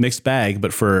 mixed bag,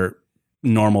 but for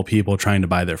normal people trying to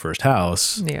buy their first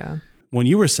house. Yeah. When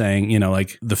you were saying,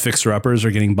 like the fixer-uppers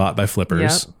are getting bought by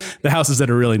flippers, the houses that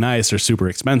are really nice are super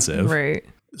expensive. Right.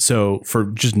 So for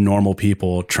just normal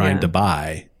people trying to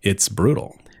buy, it's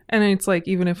brutal. And it's like,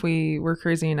 even if we were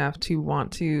crazy enough to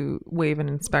want to waive an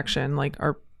inspection, like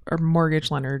our mortgage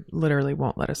lender literally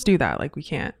won't let us do that. Like we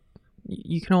can't,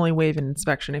 you can only waive an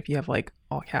inspection if you have like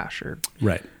all cash or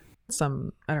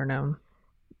some, I don't know,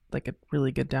 like a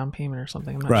really good down payment or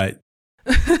something. I'm not sure.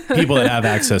 People that have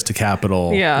access to capital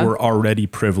were already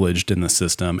privileged in the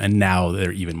system, and now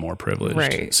they're even more privileged.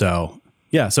 Right. So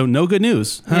no good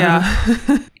news.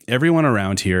 Yeah. Everyone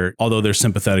around here, although they're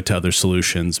sympathetic to other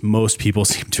solutions, most people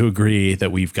seem to agree that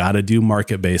we've got to do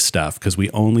market-based stuff, because we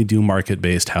only do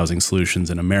market-based housing solutions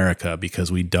in America,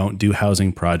 because we don't do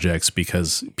housing projects,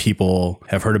 because people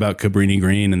have heard about Cabrini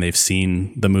Green and they've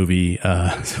seen the movie,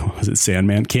 was it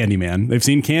Sandman? Candyman. They've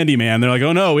seen Candyman. They're like,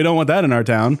 oh no, we don't want that in our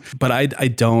town. But I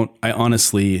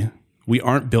honestly, we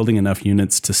aren't building enough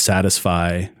units to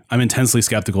satisfy. I'm intensely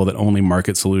skeptical that only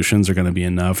market solutions are going to be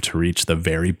enough to reach the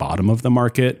very bottom of the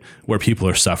market, where people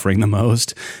are suffering the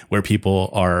most, where people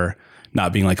are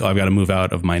not being like, oh, I've got to move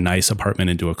out of my nice apartment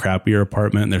into a crappier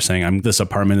apartment. They're saying, this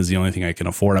apartment is the only thing I can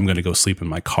afford. I'm going to go sleep in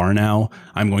my car now.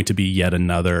 I'm going to be yet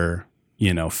another,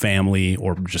 family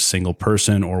or just single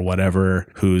person or whatever,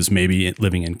 who's maybe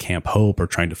living in Camp Hope or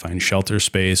trying to find shelter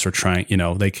space or trying,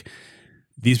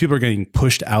 these people are getting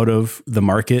pushed out of the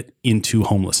market into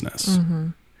homelessness. Mm-hmm.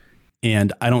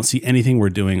 And I don't see anything we're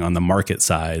doing on the market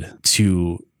side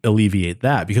to alleviate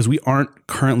that, because we aren't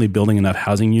currently building enough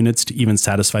housing units to even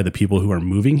satisfy the people who are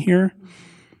moving here.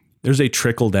 There's a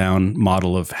trickle-down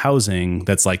model of housing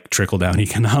that's like trickle-down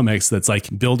economics, that's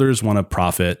like builders want to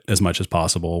profit as much as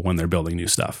possible when they're building new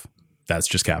stuff. That's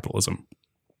just capitalism.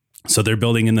 So they're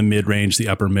building in the mid-range, the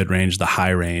upper mid-range, the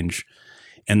high range.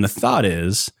 And the thought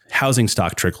is housing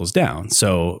stock trickles down.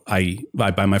 So I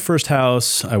buy my first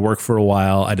house, I work for a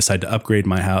while, I decide to upgrade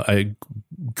my house, I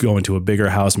go into a bigger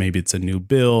house, maybe it's a new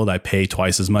build, I pay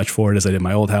twice as much for it as I did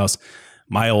my old house.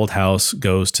 My old house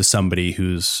goes to somebody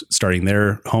who's starting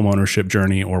their home ownership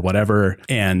journey or whatever.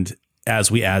 And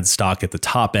as we add stock at the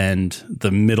top end,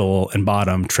 the middle and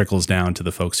bottom trickles down to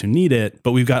the folks who need it.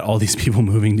 But we've got all these people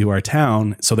moving to our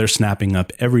town, so they're snapping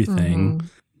up everything.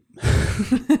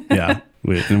 Mm-hmm. Yeah.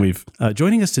 We've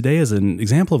joining us today as an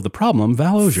example of the problem,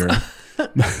 Val Osier.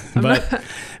 But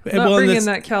not bringing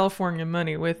that California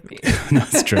money with me.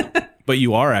 That's true. But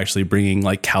you are actually bringing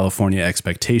like California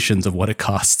expectations of what it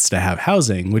costs to have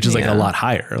housing, which is like a lot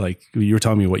higher. Like you were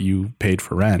telling me what you paid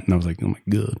for rent, and I was like, oh my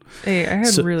God. Hey, I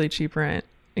had really cheap rent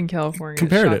in California,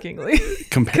 shockingly.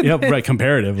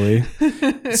 Comparatively.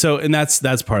 So, and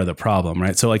that's part of the problem,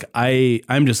 right? So like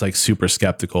I'm just like super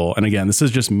skeptical. And again, this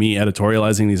is just me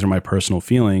editorializing. These are my personal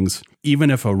feelings.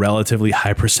 Even if a relatively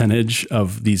high percentage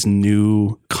of these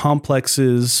new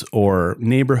complexes or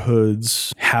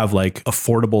neighborhoods have like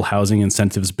affordable housing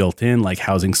incentives built in, like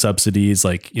housing subsidies,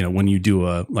 like, you know, when you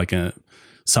do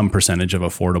some percentage of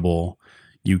affordable,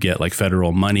 you get like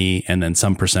federal money, and then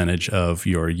some percentage of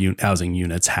your housing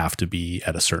units have to be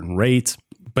at a certain rate.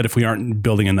 But if we aren't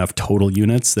building enough total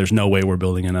units, there's no way we're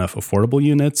building enough affordable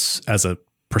units as a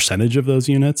percentage of those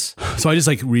units. So I just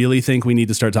like really think we need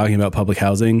to start talking about public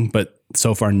housing, but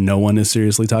so far no one is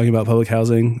seriously talking about public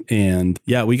housing. And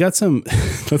yeah, we got some,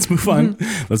 let's move on.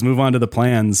 Let's move on to the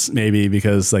plans maybe,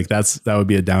 because like that would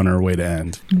be a downer way to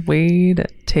end. Way to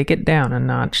take it down a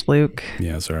notch, Luke.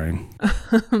 Yeah, sorry.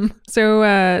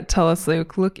 So tell us,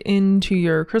 Luke, look into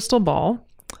your crystal ball.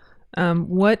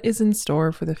 What is in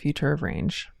store for the future of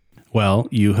Range? Well,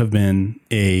 you have been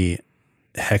a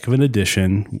heck of an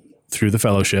addition through the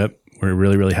fellowship. We're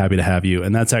really, really happy to have you.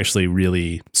 And that's actually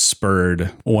really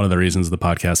spurred one of the reasons the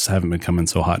podcasts haven't been coming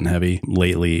so hot and heavy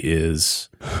lately is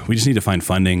we just need to find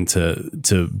funding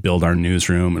to build our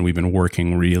newsroom. And we've been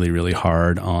working really, really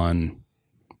hard on,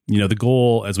 you know, the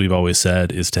goal, as we've always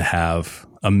said, is to have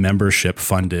a membership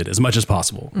funded as much as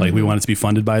possible. Like we want it to be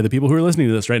funded by the people who are listening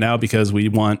to this right now, because we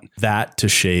want that to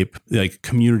shape like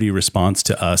community response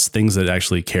to us, things that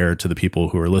actually care to the people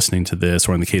who are listening to this,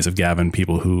 or in the case of Gavin,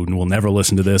 people who will never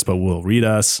listen to this, but will read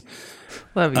us.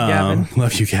 Love you, Gavin.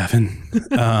 Love you,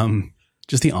 Gavin.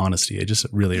 Just the honesty. I just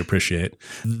really appreciate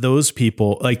those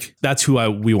people. Like that's who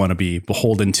we want to be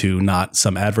beholden to, not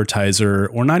some advertiser,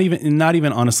 or not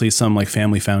even honestly some like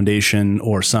family foundation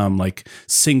or some like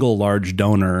single large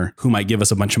donor who might give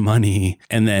us a bunch of money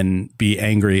and then be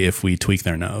angry if we tweak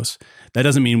their nose. That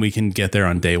doesn't mean we can get there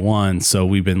on day one. So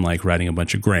we've been like writing a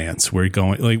bunch of grants. We're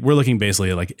looking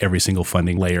basically at like every single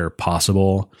funding layer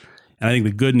possible. And I think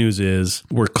the good news is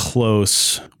we're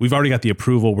close. We've already got the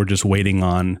approval. We're just waiting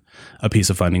on a piece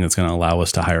of funding that's going to allow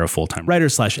us to hire a full-time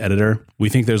writer/editor. We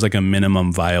think there's like a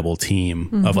minimum viable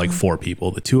team of like 4 people,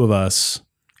 the 2 of us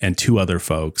and 2 other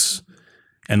folks.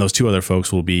 And those 2 other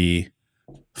folks will be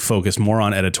focused more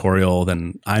on editorial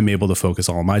than I'm able to focus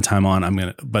all my time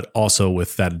on. But also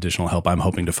with that additional help, I'm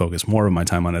hoping to focus more of my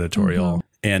time on editorial.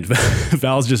 And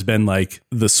Val's just been like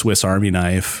the Swiss Army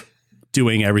knife,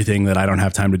 doing everything that I don't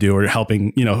have time to do, or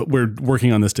helping, you know, we're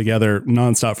working on this together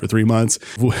nonstop for 3 months,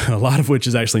 a lot of which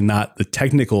is actually not the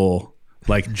technical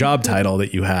like job title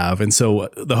that you have. And so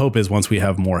the hope is once we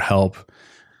have more help,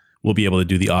 we'll be able to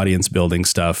do the audience building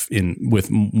stuff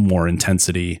with more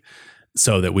intensity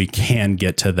so that we can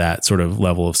get to that sort of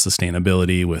level of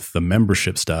sustainability with the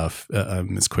membership stuff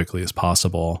as quickly as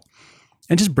possible.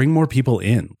 And just bring more people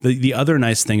in. The other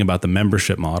nice thing about the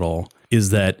membership model is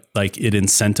that like it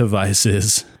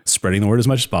incentivizes spreading the word as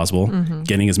much as possible,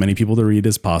 getting as many people to read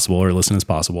as possible or listen as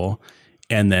possible.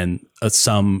 And then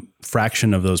some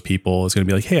fraction of those people is going to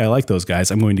be like, hey, I like those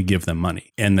guys. I'm going to give them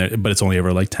money. But it's only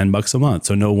ever like $10 a month.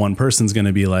 So no one person's going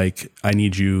to be like, I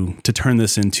need you to turn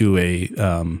this into a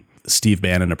Steve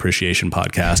Bannon appreciation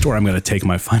podcast, or I'm going to take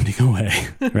my funding away.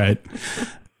 Right.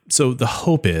 So the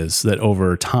hope is that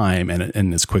over time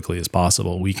and as quickly as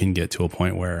possible, we can get to a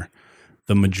point where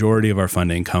the majority of our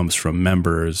funding comes from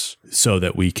members so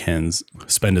that we can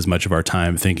spend as much of our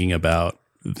time thinking about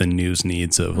the news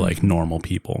needs of like normal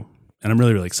people. And I'm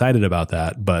really, really excited about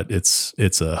that, but it's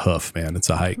a hoof, man. It's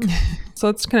a hike. So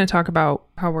let's kind of talk about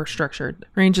how we're structured.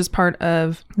 Range is part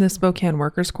of the Spokane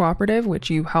Workers Cooperative, which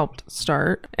you helped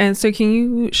start. And so can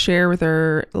you share with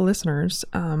our listeners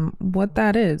what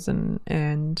that is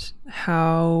and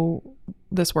how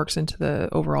this works into the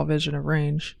overall vision of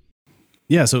Range?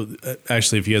 Yeah. So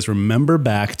actually, if you guys remember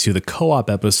back to the co-op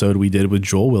episode we did with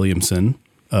Joel Williamson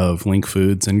of Link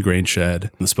Foods and Grain Shed,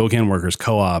 the Spokane Workers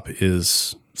Co-op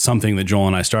is something that Joel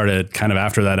and I started kind of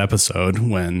after that episode,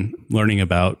 when learning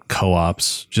about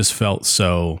co-ops just felt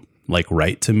so like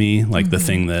right to me, like the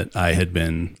thing that I had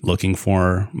been looking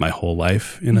for my whole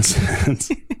life in a sense.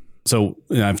 So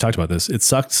I've talked about this. It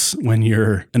sucks when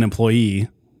you're an employee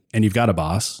and you've got a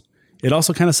boss. It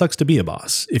also kind of sucks to be a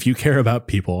boss if you care about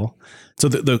people. So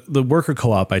the worker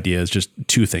co-op idea is just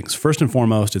 2 things. First and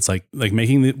foremost, it's like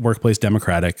making the workplace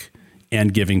democratic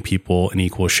and giving people an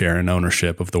equal share and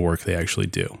ownership of the work they actually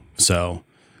do. So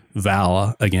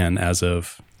Val, again, as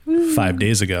of 5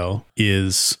 days ago,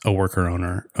 is a worker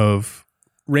owner of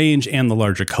Range and the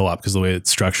larger co-op, because the way it's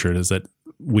structured is that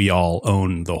we all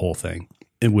own the whole thing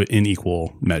in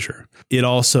equal measure. It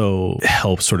also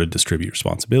helps sort of distribute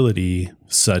responsibility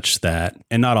such that,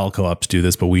 and not all co-ops do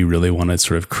this, but we really want to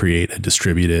sort of create a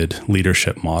distributed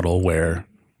leadership model where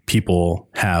people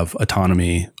have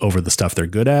autonomy over the stuff they're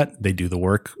good at. They do the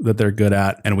work that they're good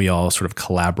at, and we all sort of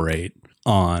collaborate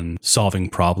on solving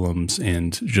problems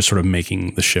and just sort of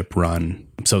making the ship run.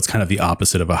 So it's kind of the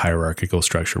opposite of a hierarchical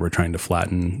structure. We're trying to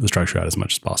flatten the structure out as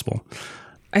much as possible.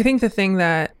 I think the thing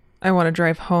that I want to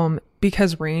drive home,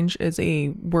 because Range is a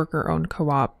worker-owned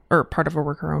co-op, or part of a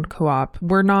worker-owned co-op,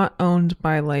 we're not owned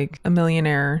by like a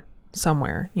millionaire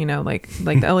somewhere, you know, like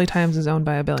the LA Times is owned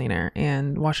by a billionaire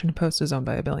and Washington Post is owned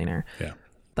by a billionaire. Yeah.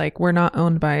 Like, we're not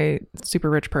owned by a super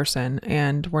rich person,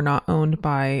 and we're not owned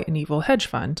by an evil hedge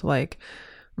fund like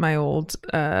my old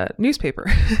newspaper.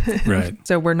 Right.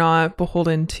 So we're not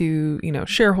beholden to, you know,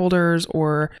 shareholders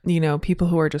or, you know, people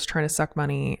who are just trying to suck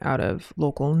money out of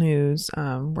local news.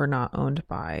 We're not owned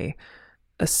by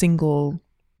a single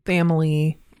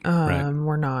family. Right.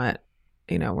 We're not,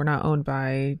 you know, we're not owned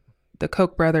by the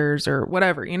Koch brothers or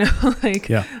whatever, you know, like,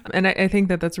 yeah. And I think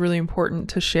that that's really important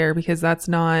to share, because that's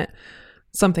not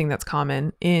something that's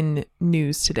common in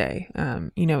news today.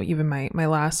 You know, even my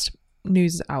last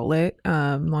news outlet,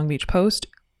 Long Beach Post,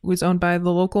 was owned by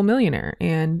the local millionaire,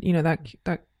 and you know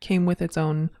that came with its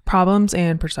own problems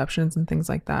and perceptions and things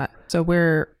like that. So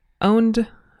we're owned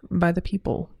by the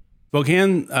people.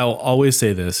 Spokane, I'll always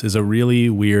say this, is a really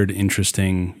weird,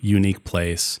 interesting, unique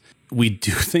place. We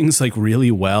do things like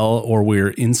really well, or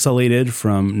we're insulated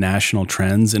from national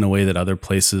trends in a way that other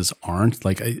places aren't.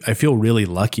 Like, I feel really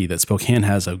lucky that Spokane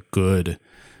has a good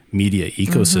media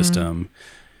ecosystem. Mm-hmm.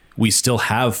 We still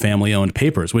have family-owned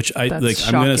papers, which I'm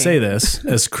going to say this,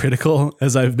 as critical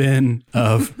as I've been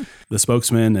of the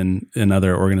Spokesman and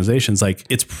other organizations, like,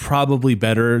 it's probably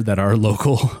better that our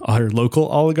local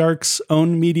oligarchs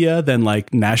own media than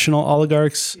like national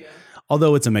oligarchs. Yeah.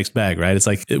 Although it's a mixed bag, right? It's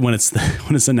like when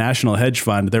it's a national hedge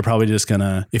fund, they're probably just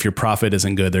gonna, if your profit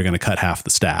isn't good, they're gonna cut half the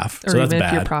staff. Or so even that's bad.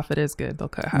 If your profit is good, they'll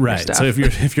cut half right. your staff. So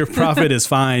if your profit is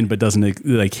fine but doesn't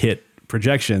like hit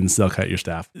projections, they'll cut your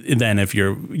staff. And then if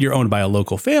you're owned by a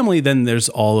local family, then there's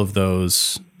all of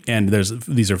those, and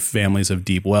these are families of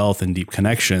deep wealth and deep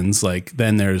connections. Like,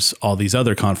 then there's all these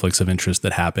other conflicts of interest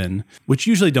that happen, which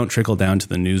usually don't trickle down to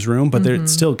the newsroom, but they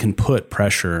still can put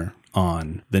pressure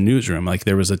on the newsroom. Like,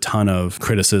 there was a ton of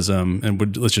criticism,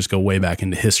 and let's just go way back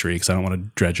into history because I don't want to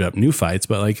dredge up new fights,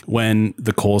 but like when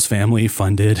the Coles family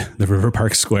funded the River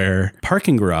Park Square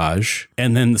parking garage,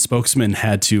 and then the Spokesman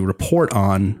had to report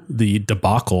on the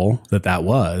debacle that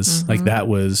was, like, that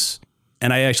was,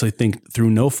 and I actually think through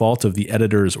no fault of the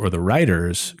editors or the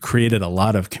writers, created a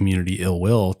lot of community ill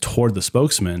will toward the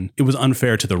Spokesman. It was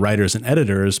unfair to the writers and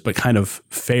editors, but kind of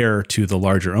fair to the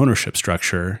larger ownership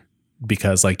structure.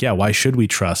 Because, like, yeah, why should we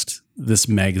trust this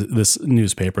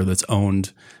newspaper that's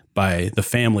owned by the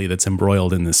family that's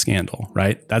embroiled in this scandal,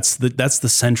 right? That's the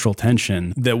central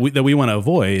tension that we want to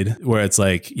avoid, where it's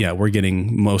like, yeah, we're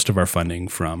getting most of our funding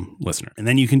from listeners, and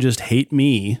then you can just hate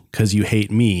me because you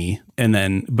hate me, and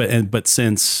then but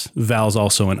since Val's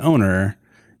also an owner,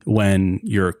 when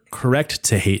you're correct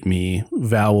to hate me,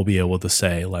 Val will be able to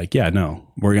say, like, yeah, no,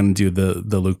 we're going to do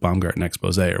the Luke Baumgarten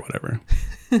expose or whatever.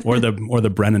 or the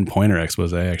Brennan Pointer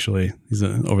expose, actually. He's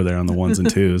over there on the 1s and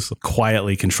 2s,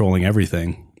 quietly controlling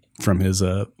everything from his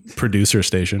producer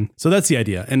station. So that's the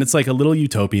idea. And it's like a little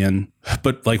utopian,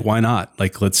 but like, why not?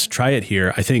 Like, let's try it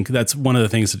here. I think that's one of the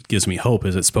things that gives me hope,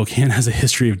 is that Spokane has a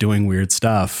history of doing weird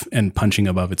stuff and punching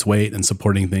above its weight and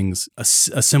supporting things a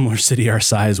similar city our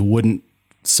size wouldn't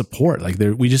support. Like,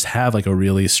 we just have like a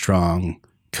really strong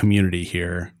community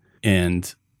here,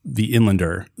 and the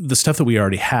Inlander, the stuff that we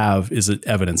already have is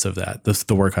evidence of that.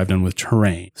 The work I've done with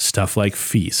Terrain, stuff like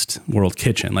Feast, World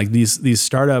Kitchen, like these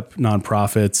startup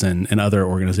nonprofits and other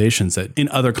organizations that in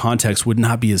other contexts would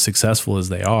not be as successful as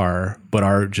they are, but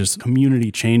are just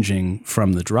community changing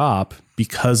from the drop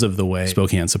because of the way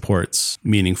Spokane supports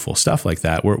meaningful stuff like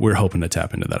that. We're hoping to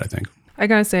tap into that, I think. I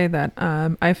gotta say that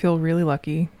I feel really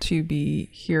lucky to be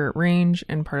here at Range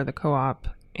and part of the co-op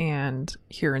and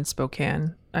here in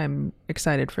Spokane. I'm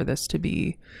excited for this to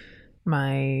be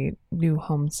my new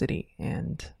home city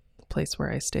and the place where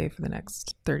I stay for the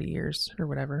next 30 years or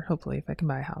whatever, hopefully, if I can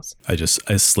buy a house. I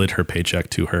slid her paycheck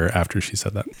to her after she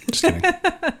said that. Just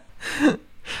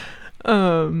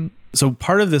kidding. So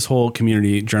part of this whole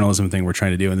community journalism thing we're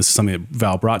trying to do, and this is something that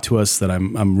Val brought to us that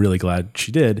I'm really glad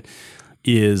she did,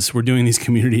 is we're doing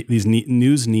these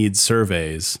news needs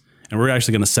surveys, and we're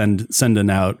actually going to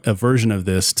send out a version of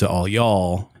this to all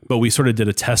y'all. but we sort of did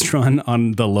a test run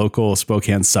on the local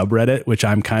Spokane subreddit, which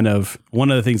I'm kind of, one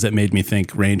of the things that made me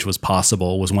think Range was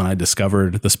possible was when I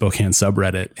discovered the Spokane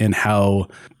subreddit and how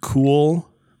cool,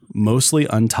 mostly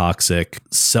untoxic,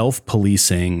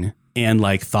 self-policing, and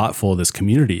like thoughtful this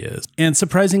community is, and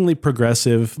surprisingly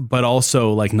progressive, but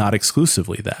also like not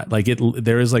exclusively that. Like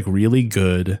there is like really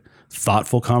good,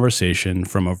 thoughtful conversation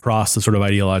from across the sort of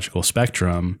ideological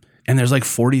spectrum. And there's like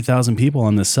 40,000 people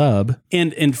on the sub.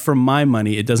 And for my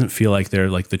money, it doesn't feel like they're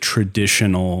like the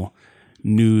traditional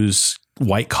news,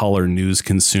 white collar news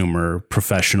consumer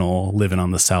professional living on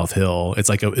the South Hill. It's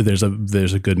like there's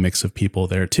a good mix of people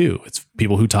there too. It's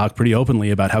people who talk pretty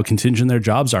openly about how contingent their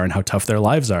jobs are and how tough their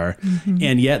lives are. Mm-hmm.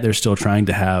 And yet they're still trying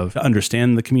to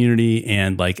understand the community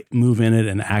and like move in it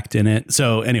and act in it.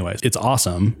 So anyways, it's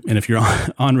awesome. And if you're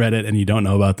on Reddit and you don't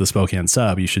know about the Spokane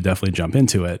sub, you should definitely jump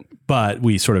into it. But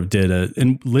we sort of did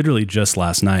and literally just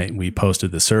last night, we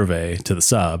posted the survey to the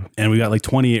sub and we got like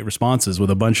 28 responses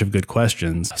with a bunch of good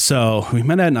questions. So we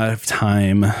might not have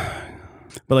time,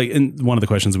 but like, and one of the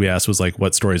questions we asked was like,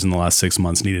 what stories in the last 6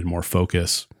 months needed more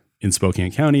focus in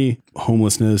Spokane County?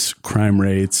 Homelessness, crime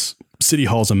rates, City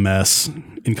Hall's a mess,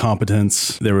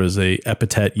 incompetence. There was a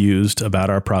epithet used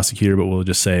about our prosecutor, but we'll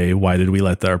just say, why did we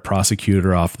let our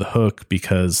prosecutor off the hook?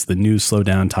 Because the news slowed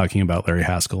down talking about Larry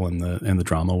Haskell and the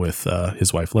drama with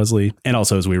his wife, Leslie. And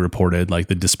also, as we reported, like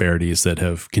the disparities that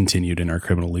have continued in our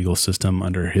criminal legal system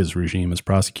under his regime as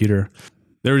prosecutor.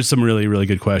 There was some really, really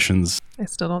good questions. I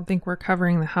still don't think we're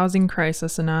covering the housing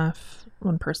crisis enough,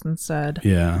 one person said.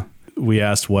 Yeah. We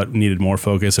asked what needed more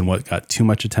focus and what got too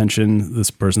much attention. This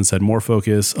person said more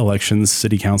focus, elections,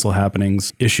 city council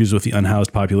happenings, issues with the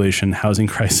unhoused population, housing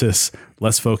crisis,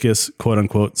 less focus, quote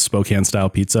unquote, Spokane style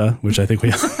pizza, which I think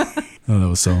we, oh, that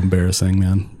was so embarrassing,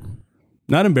 man.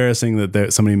 Not embarrassing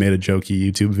that somebody made a jokey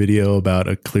YouTube video about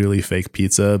a clearly fake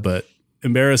pizza, but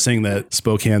embarrassing that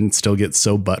Spokane still gets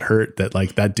so butthurt that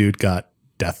like that dude got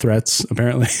death threats,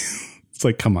 apparently. It's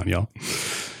like, come on, y'all.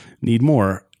 Need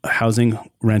more. Housing,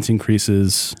 rent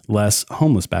increases, less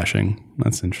homeless bashing.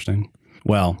 That's interesting.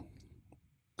 Well,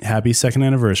 happy second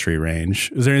anniversary,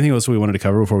 Range. Is there anything else we wanted to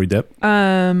cover before we dip?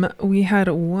 We had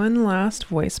one last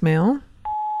voicemail.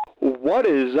 What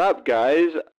is up, guys?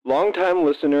 Long-time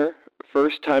listener,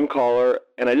 first-time caller,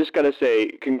 and I just got to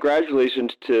say,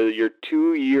 congratulations to your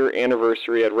 2-year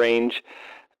anniversary at Range.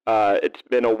 It's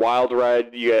been a wild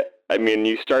ride. You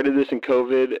started this in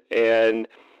COVID, and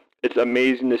it's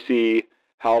amazing to see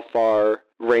how far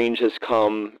Range has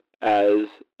come as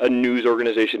a news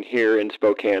organization here in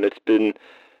Spokane. It's been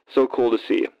so cool to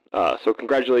see. So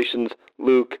congratulations,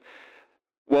 Luke.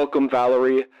 Welcome,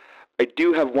 Valerie. I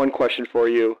do have one question for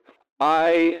you.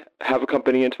 I have a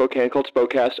company in Spokane called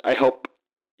Spokecast. I help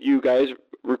you guys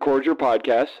record your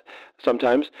podcasts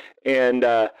sometimes. And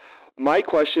my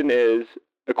question is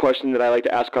a question that I like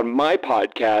to ask on my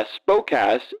podcast,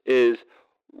 Spokecast, is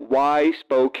why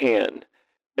Spokane?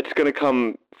 It's going to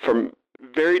come from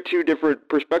two different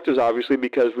perspectives, obviously,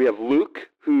 because we have Luke,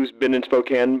 who's been in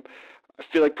Spokane, I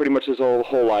feel like pretty much his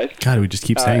whole life. God, we just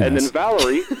keep saying and this. And then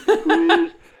Valerie, who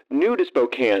is new to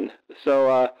Spokane.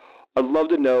 So I'd love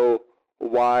to know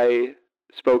why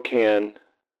Spokane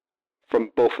from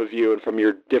both of you and from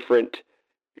your different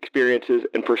experiences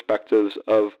and perspectives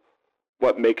of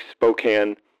what makes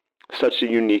Spokane such a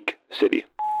unique city.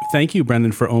 Thank you,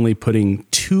 Brendan, for only putting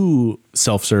 2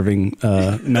 self-serving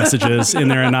messages in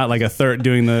there and not like a third,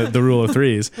 doing the rule of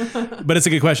 3s. But it's a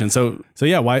good question. So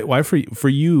yeah, why for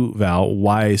you, Val,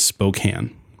 why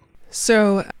Spokane?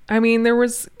 So, I mean, there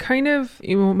was kind of,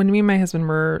 when me and my husband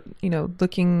were,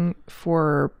 looking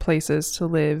for places to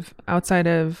live outside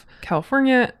of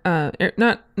California,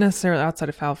 not necessarily outside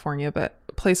of California, but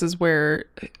places where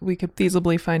we could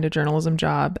feasibly find a journalism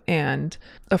job and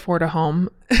afford a home,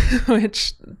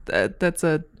 which that's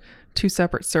a 2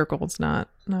 separate circles, not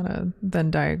a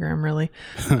Venn diagram, really.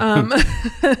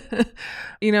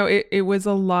 It was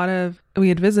a lot of, we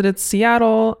had visited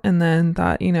Seattle and then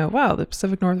thought, wow, the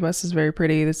Pacific Northwest is very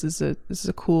pretty. This is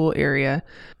a cool area.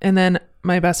 And then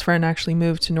my best friend actually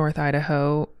moved to North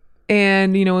Idaho.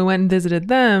 And, we went and visited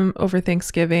them over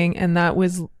Thanksgiving. And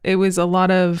it was a lot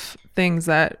of things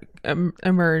that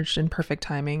emerged in perfect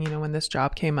timing, when this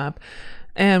job came up.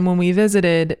 And when we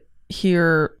visited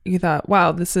here, you thought,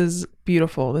 wow, this is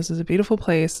beautiful. This is a beautiful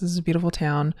place. This is a beautiful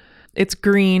town. It's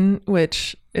green,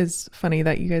 which is funny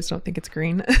that you guys don't think it's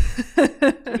green.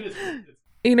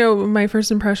 My first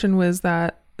impression was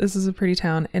that this is a pretty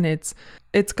town, and it's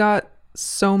got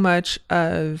so much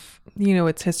of,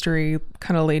 its history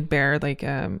kind of laid bare. Like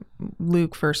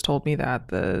Luke first told me that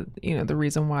the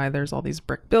reason why there's all these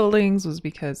brick buildings was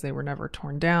because they were never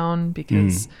torn down,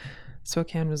 because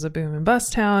Spokane was a boom and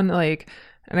bust town. Like,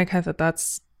 and I kind of thought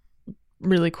that's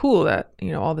really cool that,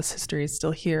 you know, all this history is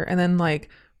still here. And then like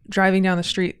driving down the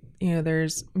street, you know,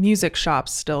 there's music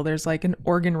shops still, there's like an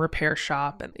organ repair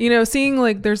shop, and, you know, seeing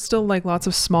like there's still like lots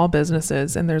of small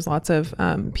businesses, and there's lots of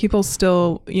people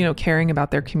still, you know, caring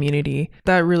about their community.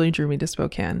 That really drew me to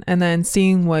Spokane. And then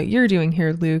seeing what you're doing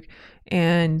here, Luke,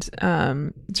 and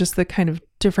just the kind of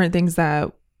different things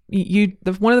that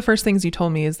one of the first things you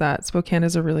told me is that Spokane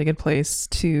is a really good place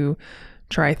to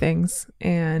try things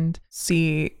and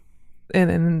see, and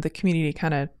then the community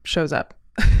kind of shows up.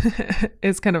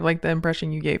 It's kind of like the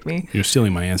impression you gave me. You're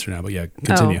stealing my answer now, but yeah,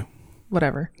 continue.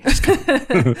 Whatever.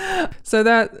 So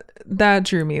that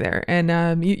drew me there.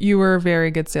 And you were a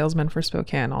very good salesman for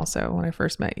Spokane also when I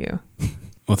first met you.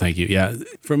 Well, thank you. Yeah.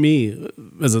 For me,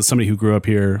 as somebody who grew up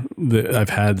here, I've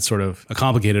had sort of a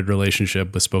complicated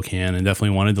relationship with Spokane and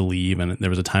definitely wanted to leave. And there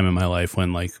was a time in my life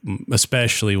when, like,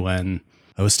 especially when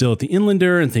I was still at the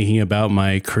Inlander and thinking about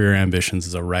my career ambitions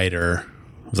as a writer,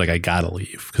 I was like, I gotta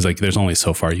leave, because like there's only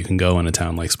so far you can go in a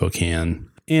town like Spokane.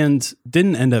 And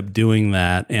didn't end up doing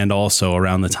that. And also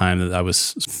around the time that I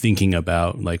was thinking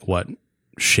about like what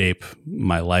shape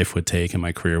my life would take and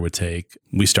my career would take,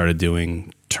 we started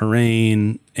doing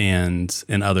terrain and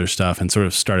other stuff, and sort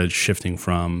of started shifting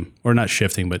from, or not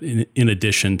shifting, but in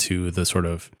addition to the sort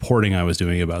of porting I was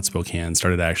doing about Spokane,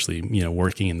 started actually, you know,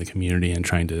 working in the community and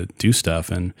trying to do stuff.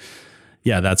 And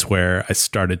yeah, that's where I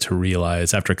started to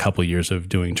realize after a couple of years of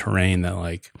doing terrain that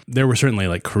like there were certainly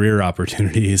like career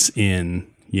opportunities in,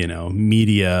 you know,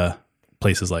 media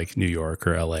places like New York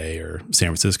or LA or San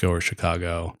Francisco or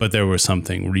Chicago. But there was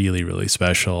something really, really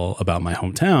special about my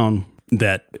hometown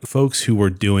that folks who were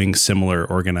doing similar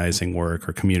organizing work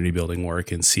or community building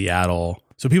work in Seattle,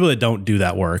 so people that don't do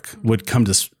that work, would come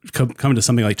to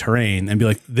something like terrain and be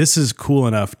like, this is cool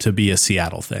enough to be a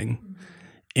Seattle thing.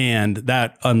 And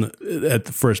that at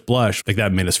the first blush, like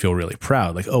that made us feel really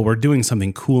proud. Like, oh, we're doing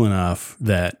something cool enough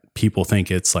that people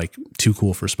think it's like too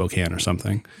cool for Spokane or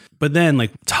something. But then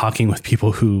like talking with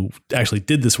people who actually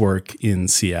did this work in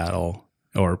Seattle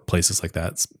or places like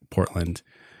that, Portland,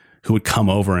 who would come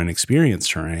over and experience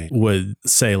terrain, would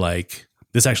say like,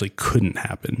 this actually couldn't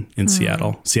happen in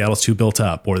Seattle. Seattle's too built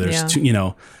up, or there's too, you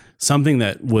know, something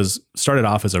that was started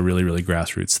off as a really, really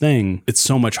grassroots thing. It's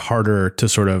so much harder to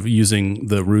sort of, using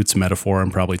the roots metaphor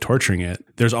and probably torturing it.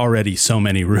 There's already so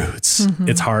many roots.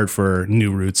 It's hard for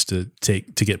new roots to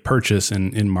get purchase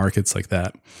in markets like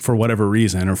that for whatever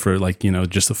reason, or for like, you know,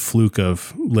 just a fluke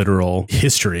of literal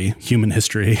history, human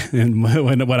history. And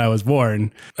when I was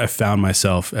born, I found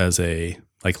myself as a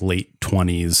like late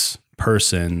 20s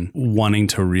person wanting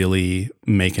to really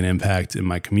make an impact in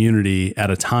my community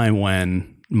at a time when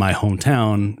my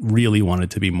hometown really wanted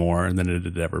to be more than it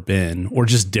had ever been, or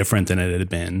just different than it had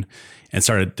been, and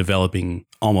started developing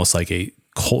almost like a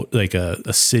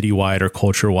citywide or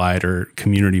culture-wide or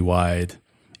community-wide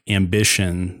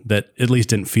ambition that at least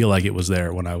didn't feel like it was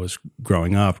there when I was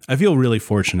growing up. I feel really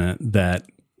fortunate that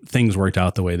things worked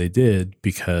out the way they did,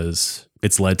 because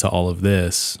it's led to all of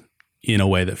this in a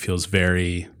way that feels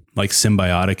very like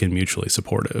symbiotic and mutually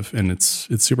supportive. And it's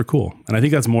super cool. And I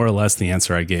think that's more or less the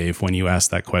answer I gave when you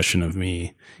asked that question of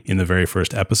me in the very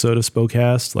first episode of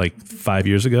Spokecast, like 5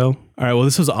 years ago. All right. Well,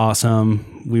 this was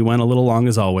awesome. We went a little long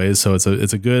as always. So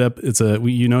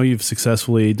you know, you've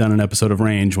successfully done an episode of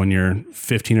Range when you're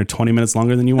 15 or 20 minutes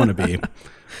longer than you want to be.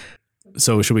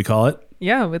 So should we call it?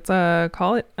 Yeah, let's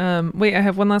call it. Wait, I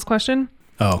have one last question.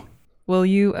 Oh. Will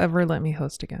you ever let me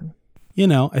host again? You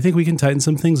know, I think we can tighten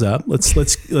some things up.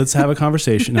 Let's have a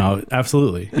conversation. No,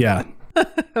 absolutely. Yeah.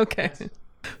 Okay.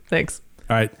 Thanks.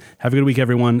 All right. Have a good week,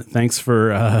 everyone. Thanks for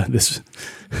this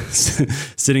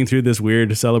sitting through this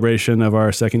weird celebration of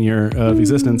our second year of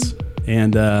existence.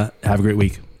 And have a great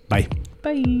week. Bye.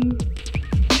 Bye.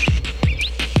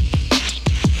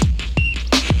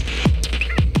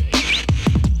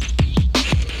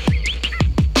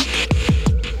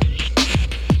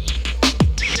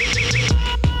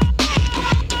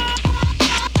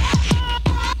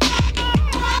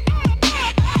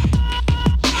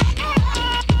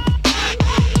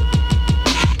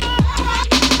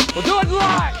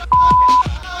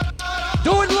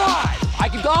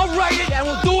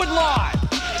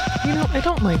 I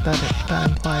don't like that that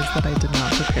implies that I did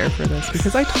not prepare for this,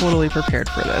 because I totally prepared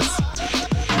for this.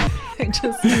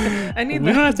 I need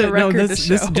the record to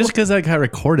show. Just because that got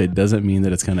recorded doesn't mean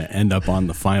that it's going to end up on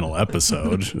the final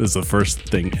episode. This is the first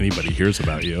thing anybody hears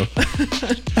about you.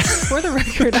 For the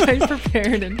record, I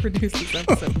prepared and produced this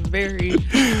episode very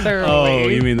thoroughly. Oh,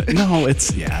 you mean no?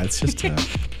 It's just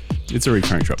it's a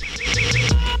recurring trope.